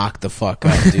stocked the fuck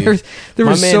up, dude. there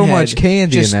was so much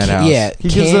candy in that house. Yeah, he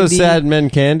gives those sad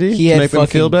men candy he to had make them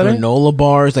fucking feel better. granola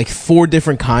bars, like 4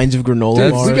 different kinds of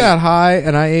granola bars. We got high,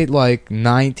 and I ate like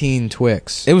 19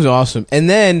 Twix. It was awesome. And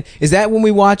then, is that when we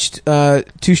watched 2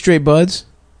 Straight Buds?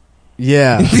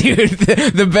 Yeah. Dude,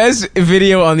 the best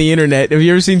video on the internet. Have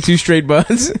you ever seen 2 Straight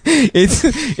Buds?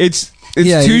 It's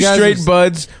Yeah, 2 Straight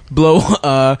Buds blow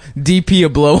DP a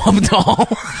blow up doll.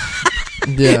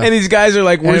 Yeah. And these guys are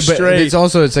like, we're but straight.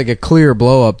 it's like a clear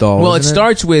blow up doll. Well, it isn't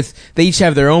starts with they each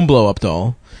have their own blow up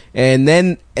doll, and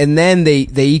then they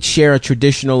each share a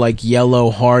traditional like yellow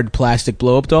hard plastic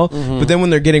blow up doll. But then when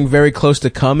they're getting very close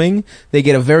to coming, they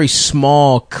get a very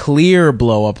small clear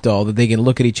blow up doll that they can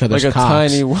look at each other's Like a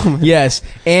cocks. tiny woman. Yes,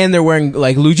 and they're wearing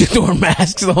like luchador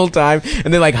masks the whole time,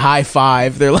 and they like high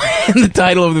five. They're like, and the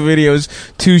title of the video is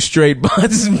 2 Straight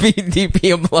Buds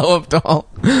DP a blow up doll.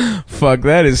 Fuck,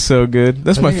 that is so good.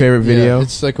 That's my favorite video. Yeah,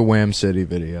 it's like a Wham City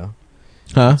video.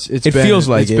 Huh? It feels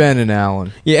like it's Ben and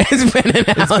Allen. Yeah, it's Ben and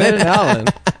Allen. It's Ben and Allen.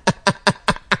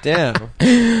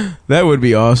 Damn. That would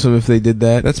be awesome if they did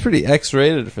that. That's pretty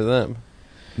X-rated for them.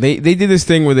 They did this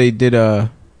thing where they did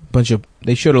a bunch of.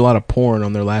 They showed a lot of porn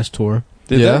on their last tour.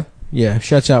 Did Yeah. they? Yeah,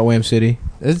 shouts out Wham City.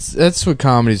 That's what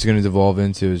comedy's going to devolve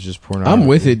into, is just pornography. I'm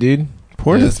with it, dude.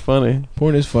 Porn Yeah. is funny.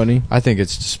 Porn is funny. I think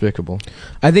it's despicable.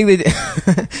 I think they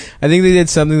did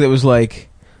something that was like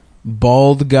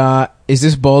bald guy. Is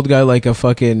this bald guy like a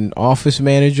fucking office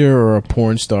manager or a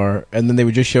porn star? And then they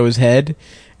would just show his head,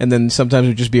 and then sometimes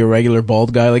it would just be a regular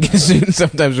bald guy like in a suit, and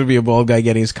sometimes it would be a bald guy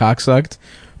getting his cock sucked.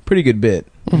 Pretty good bit.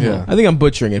 Yeah. I think I'm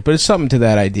butchering it, but it's something to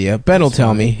that idea. Ben will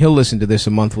tell me. He'll listen to this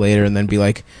a month later and then be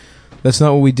like, that's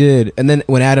not what we did. And then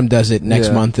when Adam does it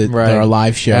next month at our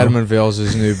live show. Adam unveils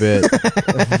his new bit.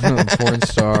 Porn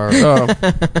star. Oh.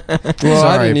 Well,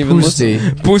 I Sorry, didn't even Pusti.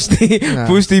 Pusti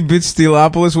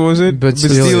Bitsteliopoulos, what was it?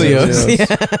 Bitstelios. Yeah.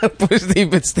 Pusti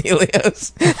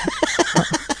Bitstelios.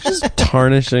 Just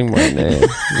tarnishing my name,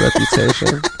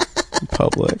 reputation, in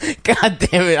public, God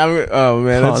damn it. Oh,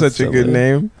 man, that's such a good Constantly.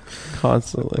 name.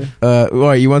 constantly. All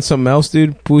right, you want something else,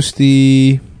 dude?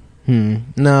 Pusti.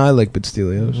 No, I like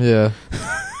Bitstelios. Yeah.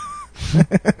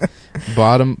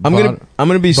 Bottom. I'm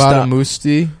gonna be Bottom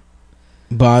Musti.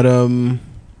 Bottom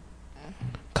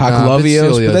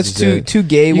Cocklovios, but that's too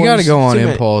gay. You ones. gotta go on Too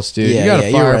many- impulse, dude. Yeah, you gotta yeah,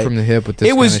 you're fire right. from the hip with this.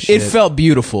 It was. kind of shit. It felt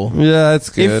beautiful. Yeah, that's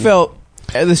good. It felt.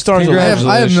 The stars. I have no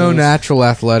Congratulations. natural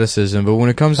athleticism, but when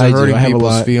it comes to I do. hurting I have a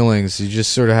people's lot. feelings, you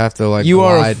just sort of have to like You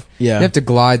glide. yeah. You have to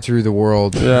glide through the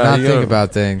world, Yeah, not you think gotta-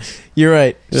 about things. You're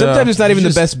right. Yeah. Sometimes it's not You even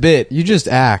just- the best bit. You just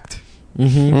act.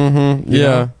 Mm-hmm. You Yeah.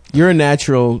 know? You're a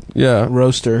natural Yeah.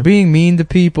 roaster. Being mean to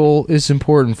people is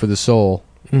important for the soul.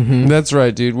 That's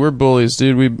right, dude. We're bullies,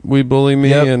 dude. We bully me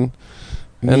Yep. and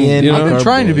Me and you know, I've been our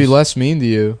trying to be boys. less mean to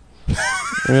you.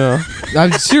 yeah.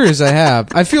 I'm serious. I have.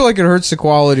 I feel like it hurts the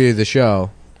quality of the show.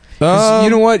 'Cause you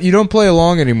know what? You don't play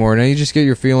along anymore. Now you just get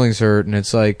your feelings hurt, and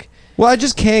it's like, Well, I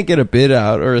just can't get a bit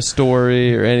out or a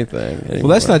story or anything. Well,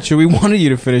 that's not true. We wanted you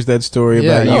to finish that story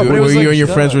Yeah, about no, you, but it where was you like and your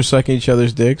done. friends were sucking each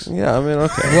other's dicks. Yeah, I mean,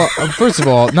 okay. well, first of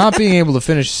all, not being able to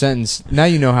finish a sentence. Now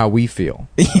you know how we feel.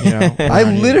 You know? I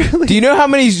literally. Do you know how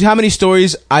many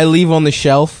stories I leave on the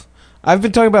shelf? I've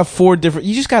been talking about 4 different.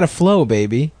 You just gotta flow,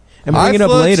 baby, and bring it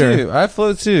up later. Too. I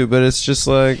float too, but it's just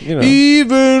like, you know.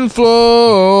 Even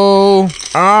flow.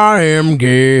 I am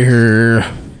gay.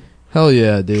 Hell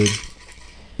yeah, dude.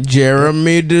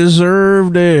 Jeremy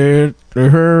deserved it.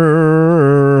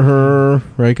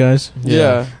 Jammer, right, guys?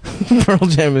 Yeah. Pearl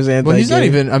Jam is anti-gay. Well, he's not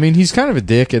even. I mean, he's kind of a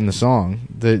dick in the song.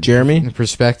 Jeremy? The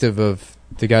perspective of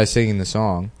the guy singing the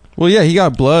song. Well, yeah, he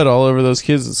got blood all over those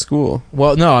kids at school.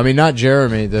 Well, no, I mean not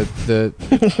Jeremy. The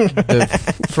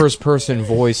first person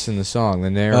voice in the song, the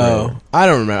narrator. Oh, I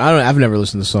don't remember. I've never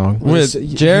listened to the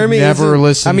song. Jeremy never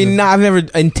listened. I mean, I've never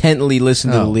intently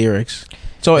listened to the lyrics.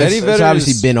 So it's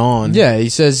obviously been on. Yeah, he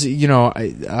says,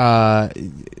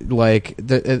 like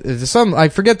some. I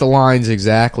forget the lines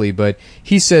exactly, but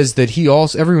he says that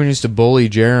everyone used to bully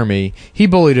Jeremy. He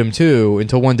bullied him too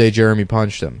until one day Jeremy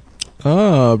punched him.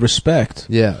 Oh, respect.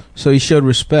 Yeah. So he showed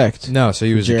respect. No, so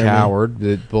he was Jeremy. a coward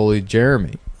that bullied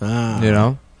Jeremy. Ah.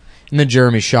 And then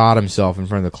Jeremy shot himself in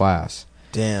front of the class.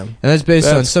 Damn. And that's based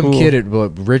on some cool. kid at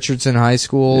Richardson High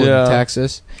School in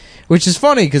Texas, which is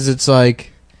funny because it's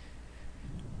like,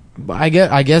 I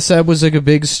guess that was like a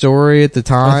big story at the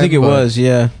time. I think it was,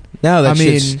 yeah. Now that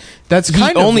that's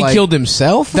kind he of only like, killed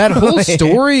himself. That whole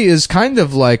story is kind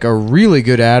of like a really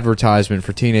good advertisement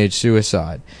for teenage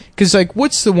suicide. Because like,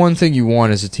 what's the one thing you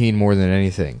want as a teen more than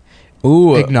anything?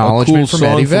 Ooh, acknowledgement cool from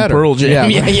Eddie Vedder. Pearl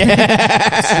Jam.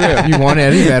 Yeah. You want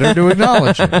Eddie Vedder to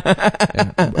acknowledge you.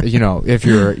 And, if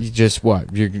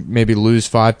you maybe lose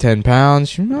 5-10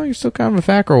 pounds, you're still kind of a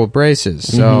fat girl with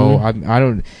braces. So I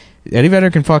don't. Eddie Vedder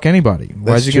can fuck anybody.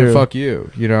 Why is he gonna fuck you?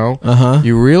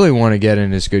 You really want to get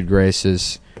in his good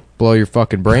graces, blow your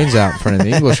fucking brains out in front of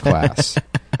the English class.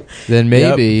 Then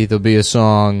maybe there'll be a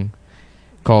song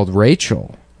called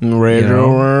Rachel.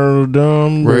 Rachel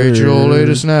ate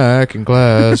a snack in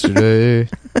class today.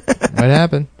 Might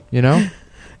happen, And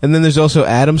then there's also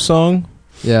Adam's song.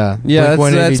 Yeah,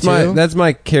 that's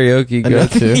my karaoke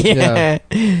go-to.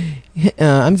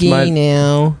 I'm gay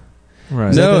now.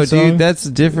 Right. No, dude, that's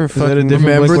a different fucking.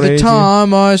 Remember the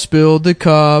time I spilled the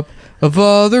cup of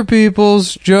other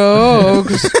people's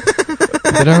jokes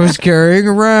that I was carrying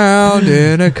around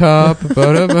in a cup. That's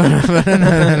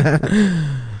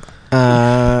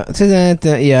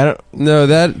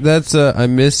I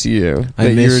miss you. I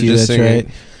miss you. That's right.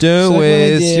 Don't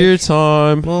waste your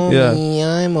time.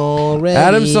 I'm already.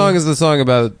 Adam's song is the song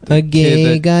about a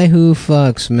gay guy who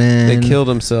fucks man. They killed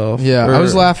himself. Yeah, I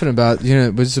was laughing about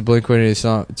what's the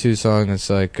Blink-182 song? It's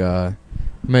like I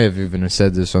may have even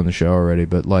said this on the show already,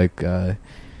 but like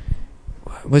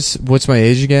what's my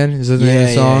age again? Is that the name of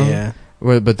the song? Yeah.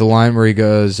 But the line where he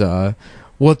goes,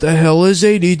 what the hell is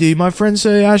ADD? My friends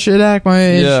say I should act my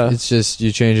age. Yeah. It's just,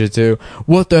 you change it to,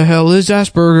 what the hell is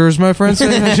Asperger's? My friends say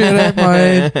I should act my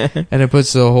age. And it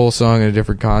puts the whole song in a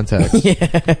different context.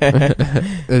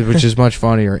 Which is much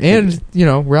funnier. And,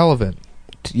 relevant.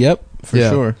 Yep, for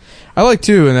sure. I like,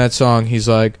 too, in that song, he's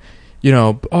like,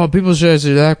 people say I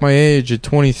should act my age at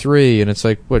 23. And it's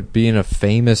like, what, being a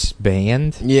famous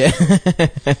band? Yeah.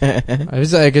 I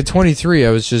was like, at 23, I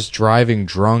was just driving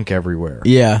drunk everywhere.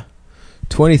 Yeah.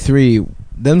 23,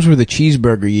 those were the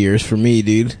cheeseburger years for me,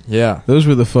 dude. Yeah. Those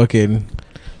were the fucking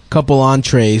couple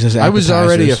entrees as appetizers. I was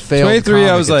already a failed 23,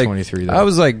 I was like 23, I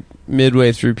was like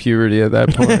midway through puberty at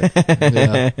that point.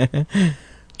 Yeah.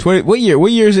 20, what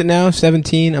year is it now?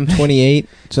 17? I'm 28.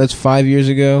 So that's 5 years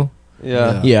ago.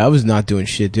 Yeah. Yeah, I was not doing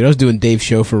shit, dude. I was doing Dave's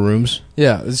show for rooms.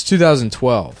 Yeah, it's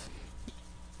 2012.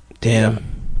 Damn. Yeah.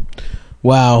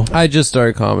 Wow. I just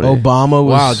started comedy. Obama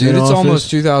was Wow, dude, in it's office.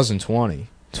 almost 2020.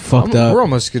 It's fucked up. We're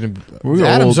almost gonna. We're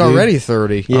Adam's old, already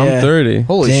 30. Yeah. I'm 30.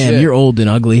 Holy Damn, shit! you're old and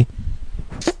ugly.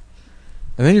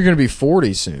 And then you're gonna be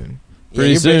 40 soon.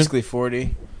 Pretty soon. basically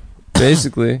 40.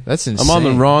 Basically, That's insane. I'm on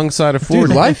the wrong side of 40.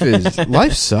 Dude,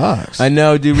 life sucks. I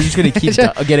know, dude. We're just gonna keep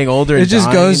getting older. It And just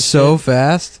dying goes and so shit.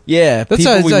 fast. Yeah, That's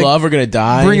people how it's we like- love are gonna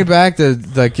die. Bring it back to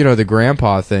the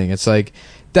grandpa thing. It's like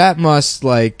that must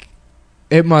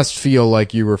it must feel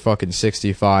like you were fucking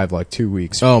 65 like 2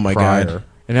 weeks. Oh my prior. God.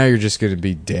 And now you're just gonna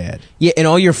be dead. Yeah, and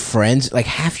all your friends, like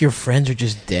half your friends are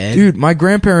just dead. Dude, my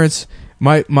grandparents,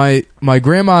 my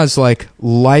grandma's like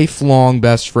lifelong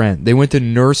best friend. They went to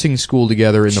nursing school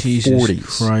together in Jesus the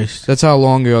 40s. Christ. That's how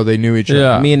long ago they knew each other.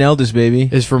 Yeah. Me and Eldest, baby.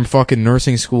 Is from fucking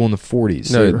nursing school in the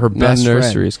 40s. No, her best not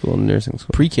nursery friend. school, nursing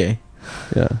school. Pre-K.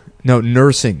 Yeah, No,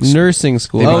 nursing. nursing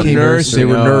school. They became nursing. They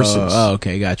were nurses. Oh,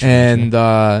 okay, gotcha.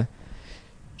 And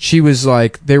she was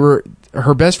like,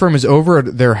 her best friend was over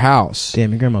at their house.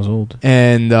 Damn, your grandma's old.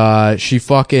 And she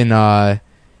fucking,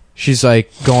 she's like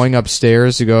going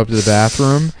upstairs to go up to the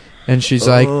bathroom. And she's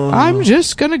like, I'm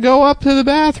just going to go up to the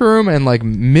bathroom. And like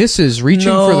misses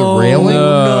reaching for the railing.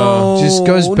 No. Just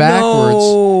goes backwards.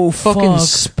 No, fucking fuck.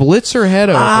 splits her head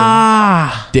open.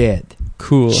 Ah. Dead.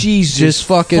 Cool. Jesus, just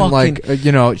fucking like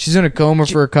she's in a coma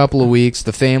for a couple of weeks.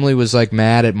 The family was like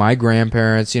mad at my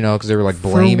grandparents, because they were like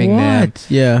blaming them.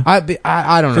 Yeah,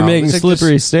 I don't know for making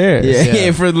slippery stairs.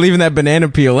 Yeah, for leaving that banana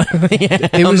peel.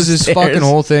 It was this fucking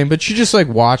whole thing, but she just like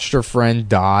watched her friend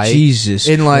die. Jesus,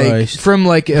 in like Christ. from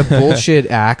like a bullshit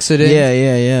accident.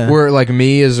 Yeah. Where like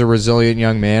me as a resilient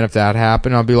young man, if that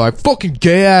happened, I'd be like, fucking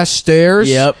gay ass stairs.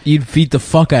 Yep, you'd beat the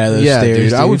fuck out of those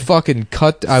stairs. Dude. I would fucking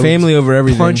cut. Family over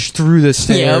everything. Punch through the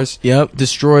stairs. Yep.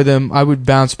 Destroy them. I would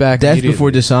bounce back. Death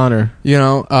before dishonor.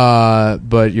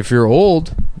 But if you're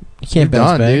old, you can't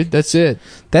bounce back, dude. That's it.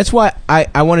 That's why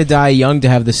I want to die young to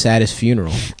have the saddest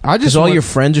funeral. Because all your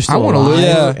friends are still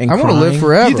alive. I want to live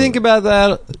forever. You think about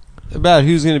that? About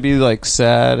who's going to be like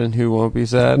sad and who won't be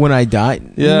sad when I die?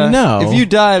 Yeah. No. If you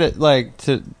died at like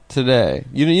today,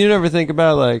 you never think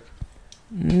about like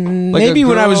maybe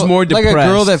when I was more depressed, like a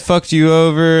girl that fucked you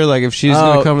over, like if she's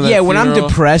going to come to that funeral. when I'm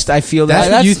depressed, I feel that's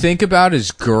what you think about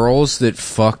is girls that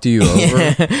fucked you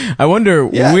over. I wonder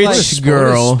which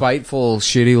girl, what a spiteful,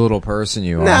 shitty little person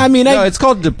you are. Nah, I mean, it's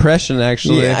called depression.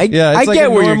 Actually, I it's like get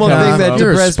a where you're normal coming thing that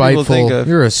you're depressed people think of.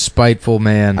 You're a spiteful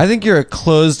man. I think you're a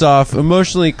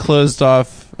emotionally closed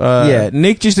off.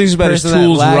 Nick just thinks about his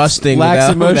tools rusting,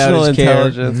 lacks without emotional his care.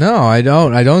 intelligence. No, I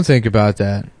don't. I don't think about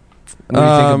that. What do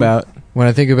you think about? When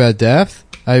I think about death,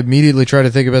 I immediately try to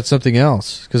think about something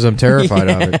else because I'm terrified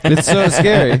of it. It's so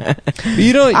scary. But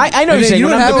you don't. I know you're saying.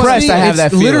 When I'm depressed, I have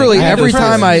that feeling. Literally every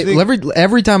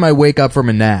time I wake up from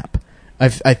a nap, I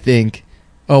think,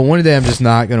 oh, one day I'm just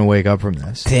not going to wake up from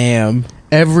this. Damn.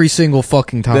 Every single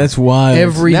fucking time. That's wild.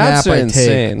 Every Naps nap are I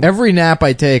insane. take. Every nap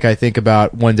I take, I think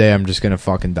about one day I'm just going to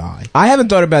fucking die. I haven't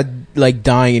thought about like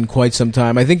dying in quite some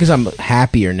time. I think because I'm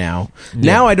happier now.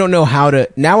 Yeah. Now I don't know how to.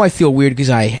 Now I feel weird because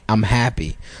I'm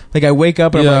happy. Like I wake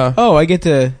up and I'm like, oh, I get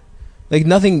to. Like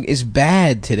nothing is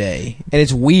bad today, and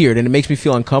it's weird, and it makes me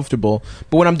feel uncomfortable.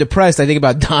 But when I'm depressed, I think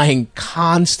about dying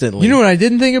constantly. You know what? I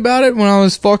didn't think about it when I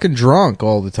was fucking drunk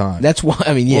all the time. That's why.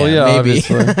 I mean, maybe.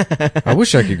 I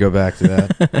wish I could go back to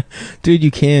that, dude.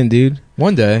 You can, dude.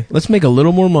 One day, let's make a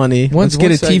little more money. Let's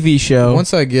get a TV show.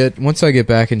 Once I get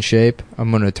back in shape, I'm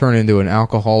going to turn into an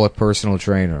alcoholic personal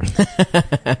trainer,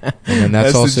 and then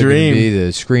that's also going to be the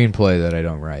screenplay that I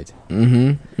don't write.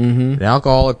 An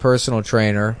alcoholic personal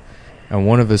trainer. And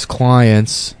one of his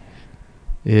clients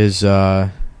is,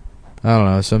 I don't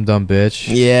know, some dumb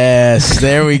bitch. Yes,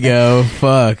 there we go.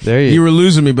 Fuck. You were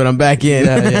losing me, but I'm back in.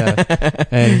 Yeah.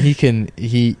 And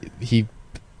he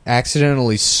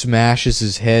accidentally smashes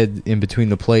his head in between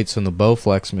the plates on the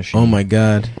Bowflex machine. Oh my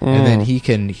god. And then he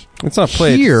can it's not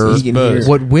plates, hear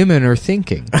what women are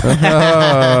thinking.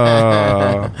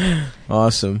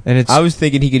 Awesome. And I was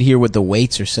thinking he could hear what the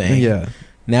weights are saying. Yeah.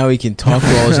 Now he can talk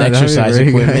to all his exercise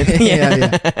equipment.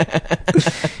 Yeah.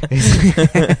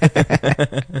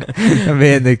 A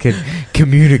man that can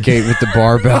communicate with the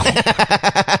barbell.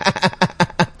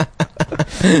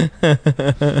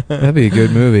 That'd be a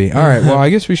good movie. All right, well, I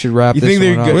guess we should wrap this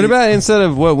one up. What about instead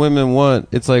of what women want,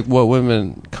 it's like what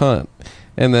women cunt?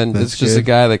 And then it's just a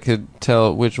guy that could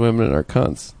tell which women are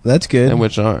cunts. That's good. And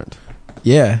which aren't.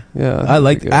 Yeah. I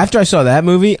like. After I saw that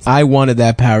movie, I wanted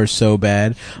that power so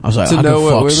bad. I was like, I could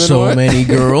fuck so many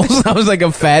girls. I was like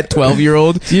a fat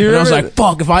 12-year-old, and I was like,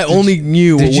 fuck, if I only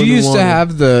knew. Did you used to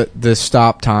have the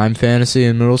stop time fantasy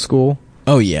in middle school?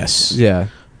 Oh yes. Yeah.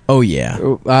 Oh yeah.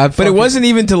 But it wasn't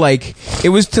even to like. It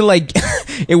was to like.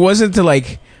 It wasn't to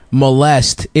like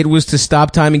molest. It was to stop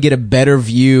time and get a better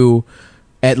view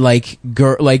at like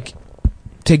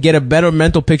to get a better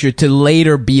mental picture to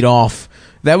later beat off.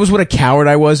 That was what a coward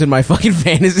I was in my fucking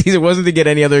fantasies. It wasn't to get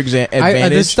any other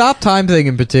advantage. The stop time thing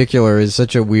in particular is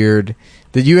such a weird...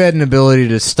 That you had an ability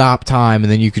to stop time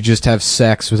and then you could just have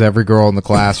sex with every girl in the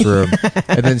classroom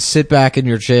and then sit back in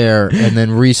your chair and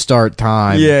then restart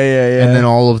time. Yeah. And then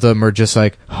all of them are just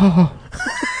like... Oh.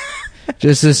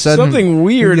 Just this sudden... Something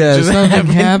weird something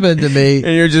happened to me.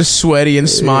 And you're just sweaty and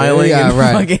smiling. Yeah, and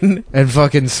right. And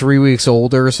fucking 3 weeks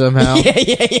older somehow.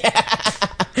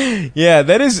 Yeah,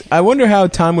 that is... I wonder how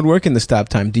time would work in the stop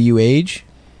time. Do you age?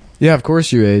 Yeah, of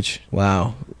course you age.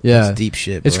 Wow. Yeah. That's deep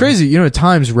shit, bro. It's crazy.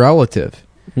 Time's relative.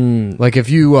 Like if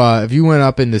you went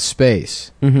up into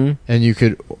space and you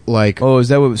could like... Oh, is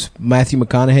that what Matthew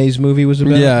McConaughey's movie was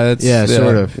about? Yeah,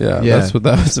 sort of. Yeah, that's what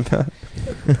that was about.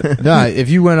 No, if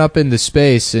you went up into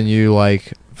space and you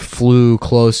like flew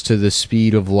close to the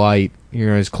speed of light,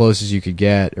 as close as you could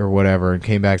get or whatever, and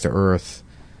came back to Earth,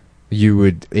 you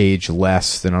would age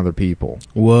less than other people.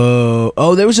 Whoa.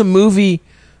 Oh, there was a movie...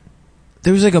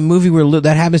 There was like a movie where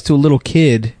that happens to a little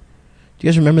kid. Do you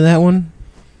guys remember that one?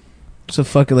 It's a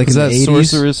fucking like is in that the 80s.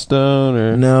 Sorcerer's Stone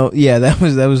or no? Yeah, that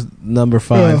was number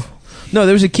 5. No,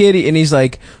 there was a kid, and he's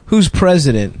like, "Who's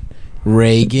president?"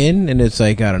 Reagan, and it's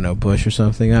like, I don't know, Bush or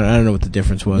something. I don't know what the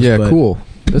difference was. Yeah, but cool.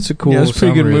 That's a cool. Yeah, it's a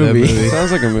pretty good summary of that movie.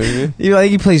 Sounds like a movie. You like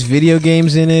he plays video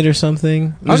games in it or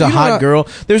something. There's a hot girl.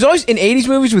 There's always in 80s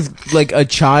movies with like a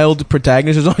child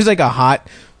protagonist. There's always like a hot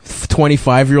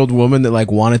 25-year-old woman that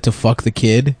like wanted to fuck the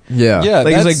kid. Yeah, Yeah,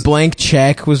 Like it was like Blank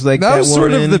Check was like that was one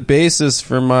sort of in. the basis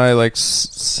for my like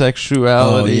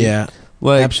sexuality. Oh yeah,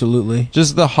 like absolutely.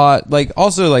 just the hot, like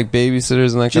also like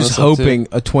babysitters and that kind of Just stuff hoping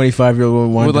a 25-year-old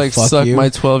woman wanted would like to fuck suck you. my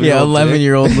 12-year-old. Yeah,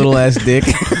 11-year-old little ass dick.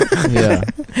 yeah.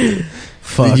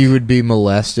 Fuck. You would be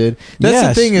molested. That's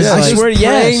Yes. the thing is, Yeah, like, I swear, praying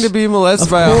yes. to be molested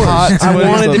Of by course. a hot. I wanted to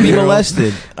be 20-something-year-old.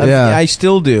 molested. Yeah. I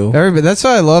still do. everybody. That's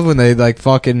why I love when they like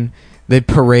fucking. They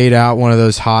parade out one of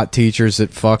those hot teachers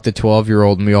that fucked a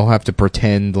 12-year-old, and we all have to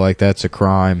pretend like that's a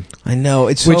crime. I know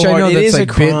it's so Which I hard. know It that's is like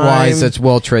a crime, bit-wise, that's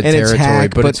well-tread and it's territory,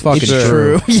 hack, but it's fucking it's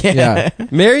true. Yeah.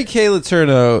 Mary Kay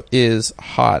Letourneau is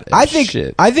hot as I think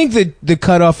shit. I think the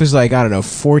cutoff is like, I don't know,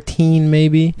 14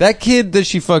 maybe. That kid that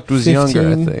she fucked was 15. younger,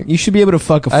 I think. You should be able to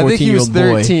fuck a I think he was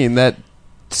 14-year-old boy. 13. That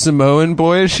Samoan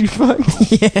boy she fucked?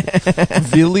 Yeah.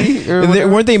 Billy? Or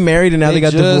whatever? Weren't they married and now they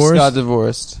got just divorced? got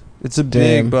divorced. It's a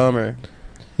Damn. big bummer.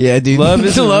 Yeah, dude. Love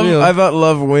isn't real. I thought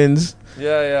love wins.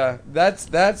 Yeah. That's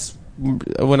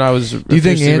when I was. Do you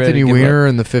think Anthony Weiner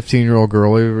and the 15-year-old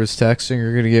girl he was texting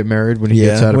are going to get married when he Yeah,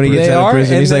 gets out of when he prison? gets out of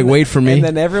prison, he's like, wait for me. And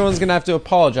then everyone's gonna have to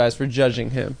apologize for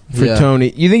judging him. For Yeah. Tony.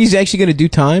 You think he's actually going to do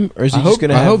time? Or is he just going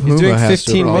to I have... hope he's Huma doing has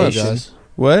 15 to months. apologize.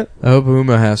 What? I hope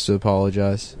Huma has to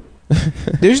apologize.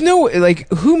 There's no... Like,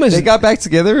 Huma's... They got back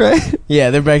together, right? Yeah,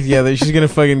 they're back together. She's going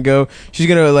to fucking go... She's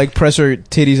going to, like, press her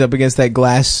titties up against that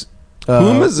glass...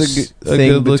 Huma's a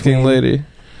thing good-looking lady.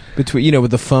 Between, you know,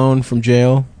 with the phone from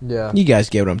jail. Yeah. You guys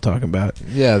get what I'm talking about.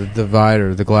 Yeah, the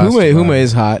divider, the glass Huma divider.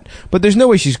 is hot, but there's no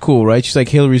way she's cool, right? She's like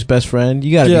Hillary's best friend.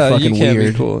 You gotta be fucking you can't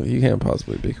weird. be cool. You can't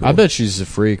possibly be cool. I bet she's a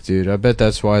freak, dude. I bet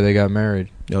that's why they got married.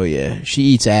 Oh yeah, she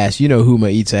eats ass. You know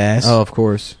Huma eats ass. Oh, of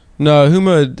course. No,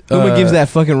 Huma Huma gives that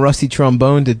fucking rusty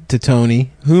trombone to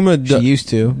Tony. Huma She used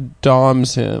to.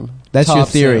 doms him. That's your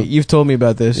tops theory. him. You've told me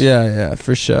about this. Yeah,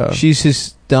 for sure. She's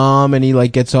his dom, and he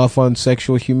like gets off on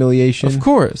sexual humiliation. Of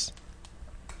course.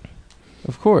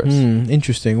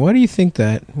 Interesting. Why do you think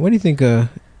that? Why do you think a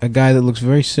guy that looks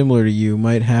very similar to you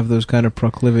might have those kind of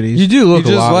proclivities? You do look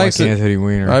He a just lot like likes it. Anthony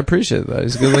Weiner. I appreciate that.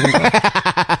 He's a good looking.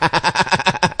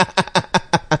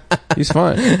 He's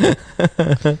fine.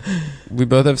 We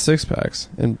both have 6-packs.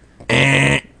 And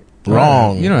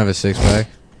Wrong. You don't have a six-pack.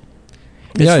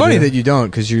 It's Yeah, I funny do. that you don't,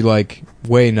 because you like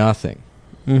weigh nothing.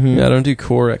 Mm-hmm. Yeah, I don't do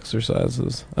core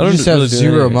exercises. I You don't just have really do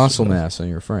zero any muscle exercise. mass on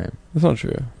your frame. That's not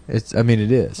true. I mean,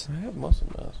 it is. I have muscle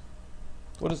mass.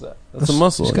 What is that? That's a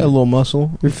muscle. She's got a little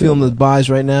muscle. You're feel feeling the buys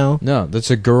right now. No,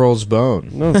 that's a girl's bone.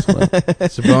 No, it's not.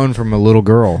 It's a bone from a little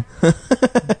girl.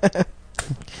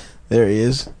 There he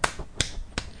is.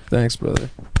 Thanks, brother.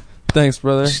 Thanks,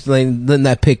 brother. Just letting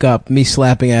that pick up. Me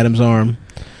slapping Adam's arm.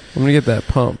 I'm gonna get that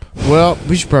pump. Well,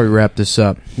 we should probably wrap this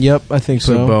up. Yep, I think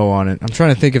Put a so. bow on it. I'm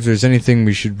trying to think if there's anything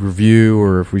we should review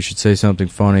or if we should say something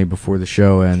funny before the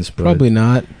show ends. But Probably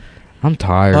not. I'm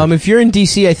tired. If you're in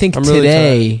DC, I think I'm really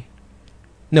today.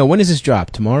 No, when does this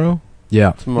drop? Tomorrow?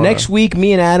 yeah. Tomorrow. Next week,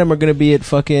 me and Adam are going to be at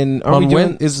fucking. Are we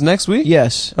doing? Is next week?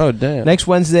 Yes. Oh damn. Next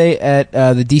Wednesday at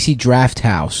the DC Draft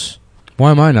House.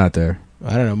 Why am I not there?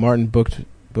 I don't know. Martin booked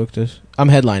us. I'm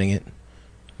headlining it.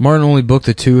 Martin only booked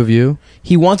the two of you.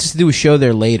 He wants us to do a show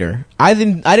there later. I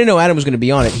didn't know Adam was going to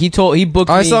be on it. He booked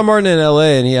me. I saw Martin in LA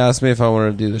and he asked me if I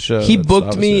wanted to do the show. He That's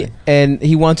booked me, obviously- and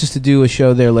he wants us to do a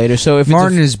show there later. So if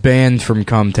Martin it's is banned from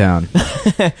Cumtown.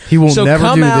 He will So never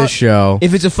come do out- this show.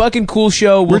 if it's a fucking cool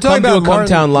show, we'll We're talking come about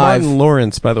do a Cumtown live. Martin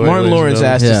Lawrence, by the way. Martin ladies and Lawrence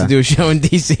gentlemen. asked us Yeah. to do a show in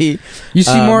DC. You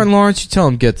see Martin Lawrence, you tell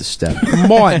him get the step.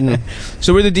 Martin.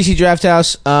 So we're at the DC Draft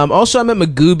House. Also, I'm at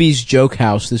Magooby's Joke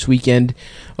House this weekend,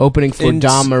 opening for In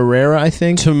Dom Herrera, I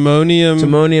think.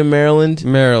 Timonium, Maryland.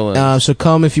 Maryland. So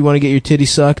come if you want to get your titty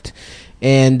sucked.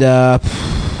 And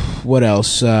what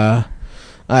else?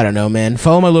 I don't know, man.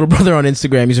 Follow my little brother on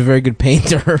Instagram. He's a very good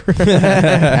painter.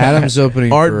 Adam's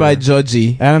opening Art for, by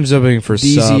Judgy. Adam's opening for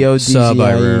DZO, sub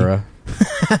DZIE. Irera.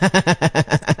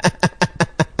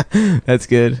 That's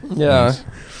good. yeah.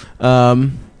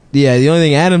 Yeah, the only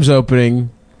thing Adam's opening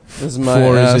This is my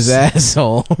for ass. is his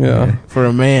asshole. Yeah. For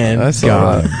a man. I saw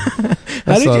God.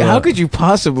 that. How could you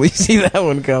possibly see that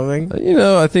one coming? You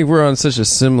know, I think we're on such a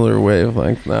similar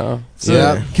wavelength now. So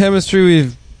Yeah. chemistry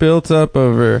we've built up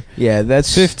over Yeah,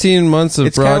 that's 15 months of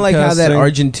It's kind of like how that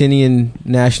broadcasting. Argentinian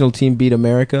national team beat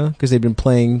America because they've been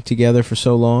playing together for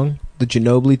so long. The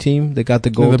Ginobili team that got the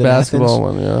gold. The in basketball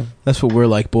Athens. one, yeah. That's what we're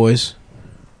like, boys.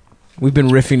 We've been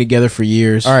riffing together for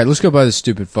years. All right, let's go buy this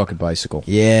stupid fucking bicycle.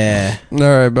 Yeah. All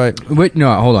right, bye. Wait,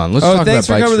 no, hold on. Let's talk about bikes. Thanks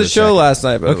for coming to the show last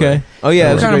night. Okay. Oh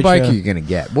yeah. What kind of bike are you gonna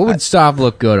get? What would Stav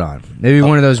look good on? Maybe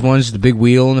one of those ones with the big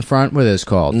wheel in the front. What are those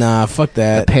called? Nah, fuck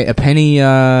that. A penny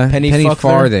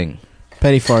farthing.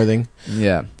 Penny farthing.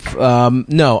 Yeah.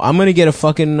 No, I'm gonna get a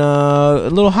fucking a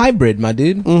little hybrid, my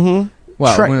dude. Mm-hmm.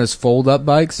 Wow, one of those fold-up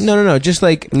bikes? No. Just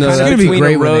like it's gonna be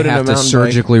great when they have to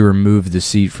surgically remove the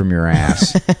seat from your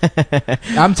ass.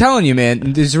 I'm telling you,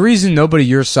 man. There's a reason nobody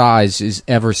your size is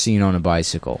ever seen on a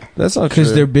bicycle. That's not true.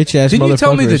 Because they're bitch ass. Didn't you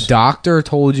tell me the doctor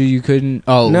told you couldn't?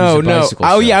 Oh, no.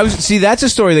 Oh yeah, see, that's a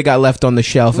story that got left on the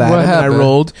shelf. Adam, what happened? I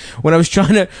rolled when I was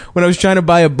trying to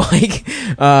buy a bike.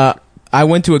 I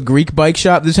went to a Greek bike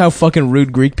shop. This is how fucking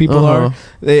rude Greek people are.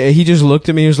 He just looked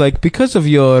at me. He was like, "Because of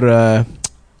your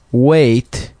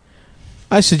weight,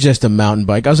 I suggest a mountain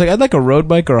bike." I was like, "I'd like a road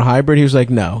bike or a hybrid." He was like,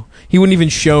 "No." He wouldn't even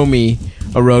show me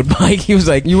a road bike. He was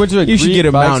like, "You should get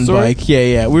a mountain bike."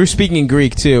 Yeah. We were speaking in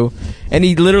Greek too, and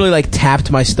he literally like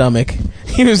tapped my stomach.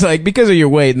 He was like, "Because of your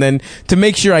weight," and then to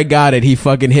make sure I got it, he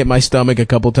fucking hit my stomach a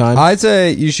couple times. I'd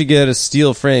say you should get a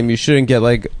steel frame. You shouldn't get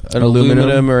like an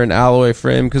aluminum or an alloy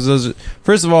frame because those.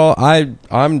 First of all,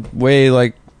 I'm way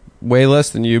less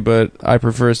than you, but I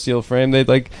prefer a steel frame. They'd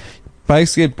like.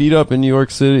 Bikes get beat up in New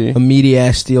York City. A meaty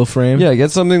ass steel frame. Yeah,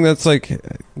 get something that's gonna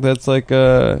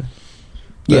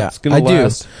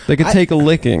last. They could take a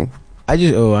licking. I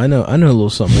know a little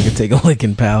something that could take a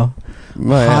licking, pal.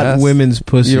 My hot ass. Women's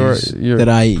pussies your that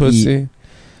I pussy.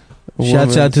 eat.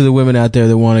 Shouts out to the women out there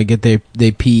that want to get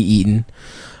they pee eaten.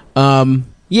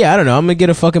 Yeah, I don't know. I'm gonna get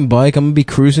a fucking bike. I'm gonna be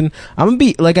cruising. I'm gonna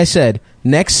be, like I said,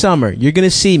 next summer. You're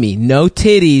gonna see me. No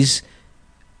titties,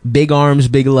 big arms,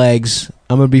 big legs.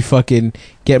 I'm gonna be fucking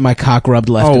getting my cock rubbed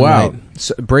left and right.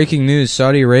 So, breaking news: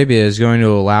 Saudi Arabia is going to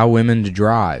allow women to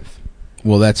drive.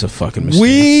 Well, that's a fucking mistake.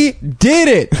 We did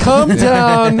it. Come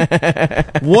down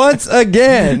once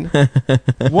again.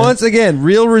 Once again,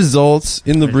 real results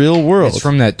in the real world. It's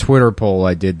from that Twitter poll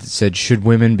I did that said, "Should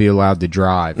women be allowed to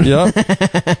drive?" Yep.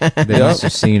 They must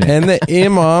have seen it. And the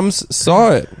imams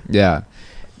saw it. Yeah.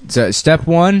 So step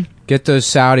 1, get those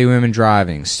Saudi women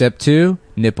driving. Step 2,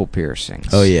 nipple piercings.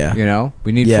 Oh, yeah. You know,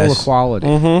 we need full equality.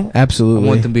 Mm-hmm. Absolutely. I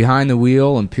want them behind the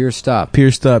wheel and pierced up.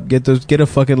 Get a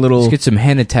fucking little. Let's get some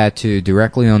henna tattoo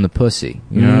directly on the pussy.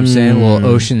 You know what I'm saying? A little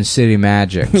Ocean City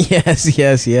magic. Yes.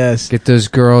 Get those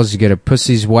girls. You get a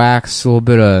pussy's wax. A little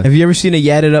bit of. Have you ever seen a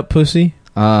yadded up pussy?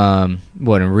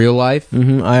 What, in real life?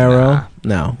 IRL?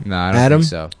 No. Nah, I don't Adam? think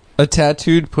so. A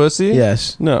tattooed pussy?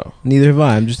 Yes. No. Neither have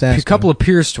I. I'm just asking. A couple of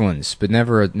pierced ones, but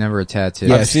never a tattoo.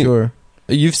 Yeah, sure.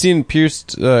 You've seen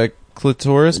pierced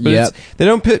clitoris, but they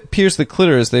don't pierce the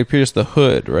clitoris, they pierce the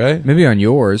hood, right? Maybe on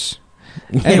yours.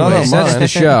 Anyways, that's the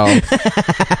show.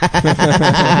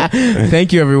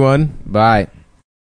 Thank you, everyone. Bye.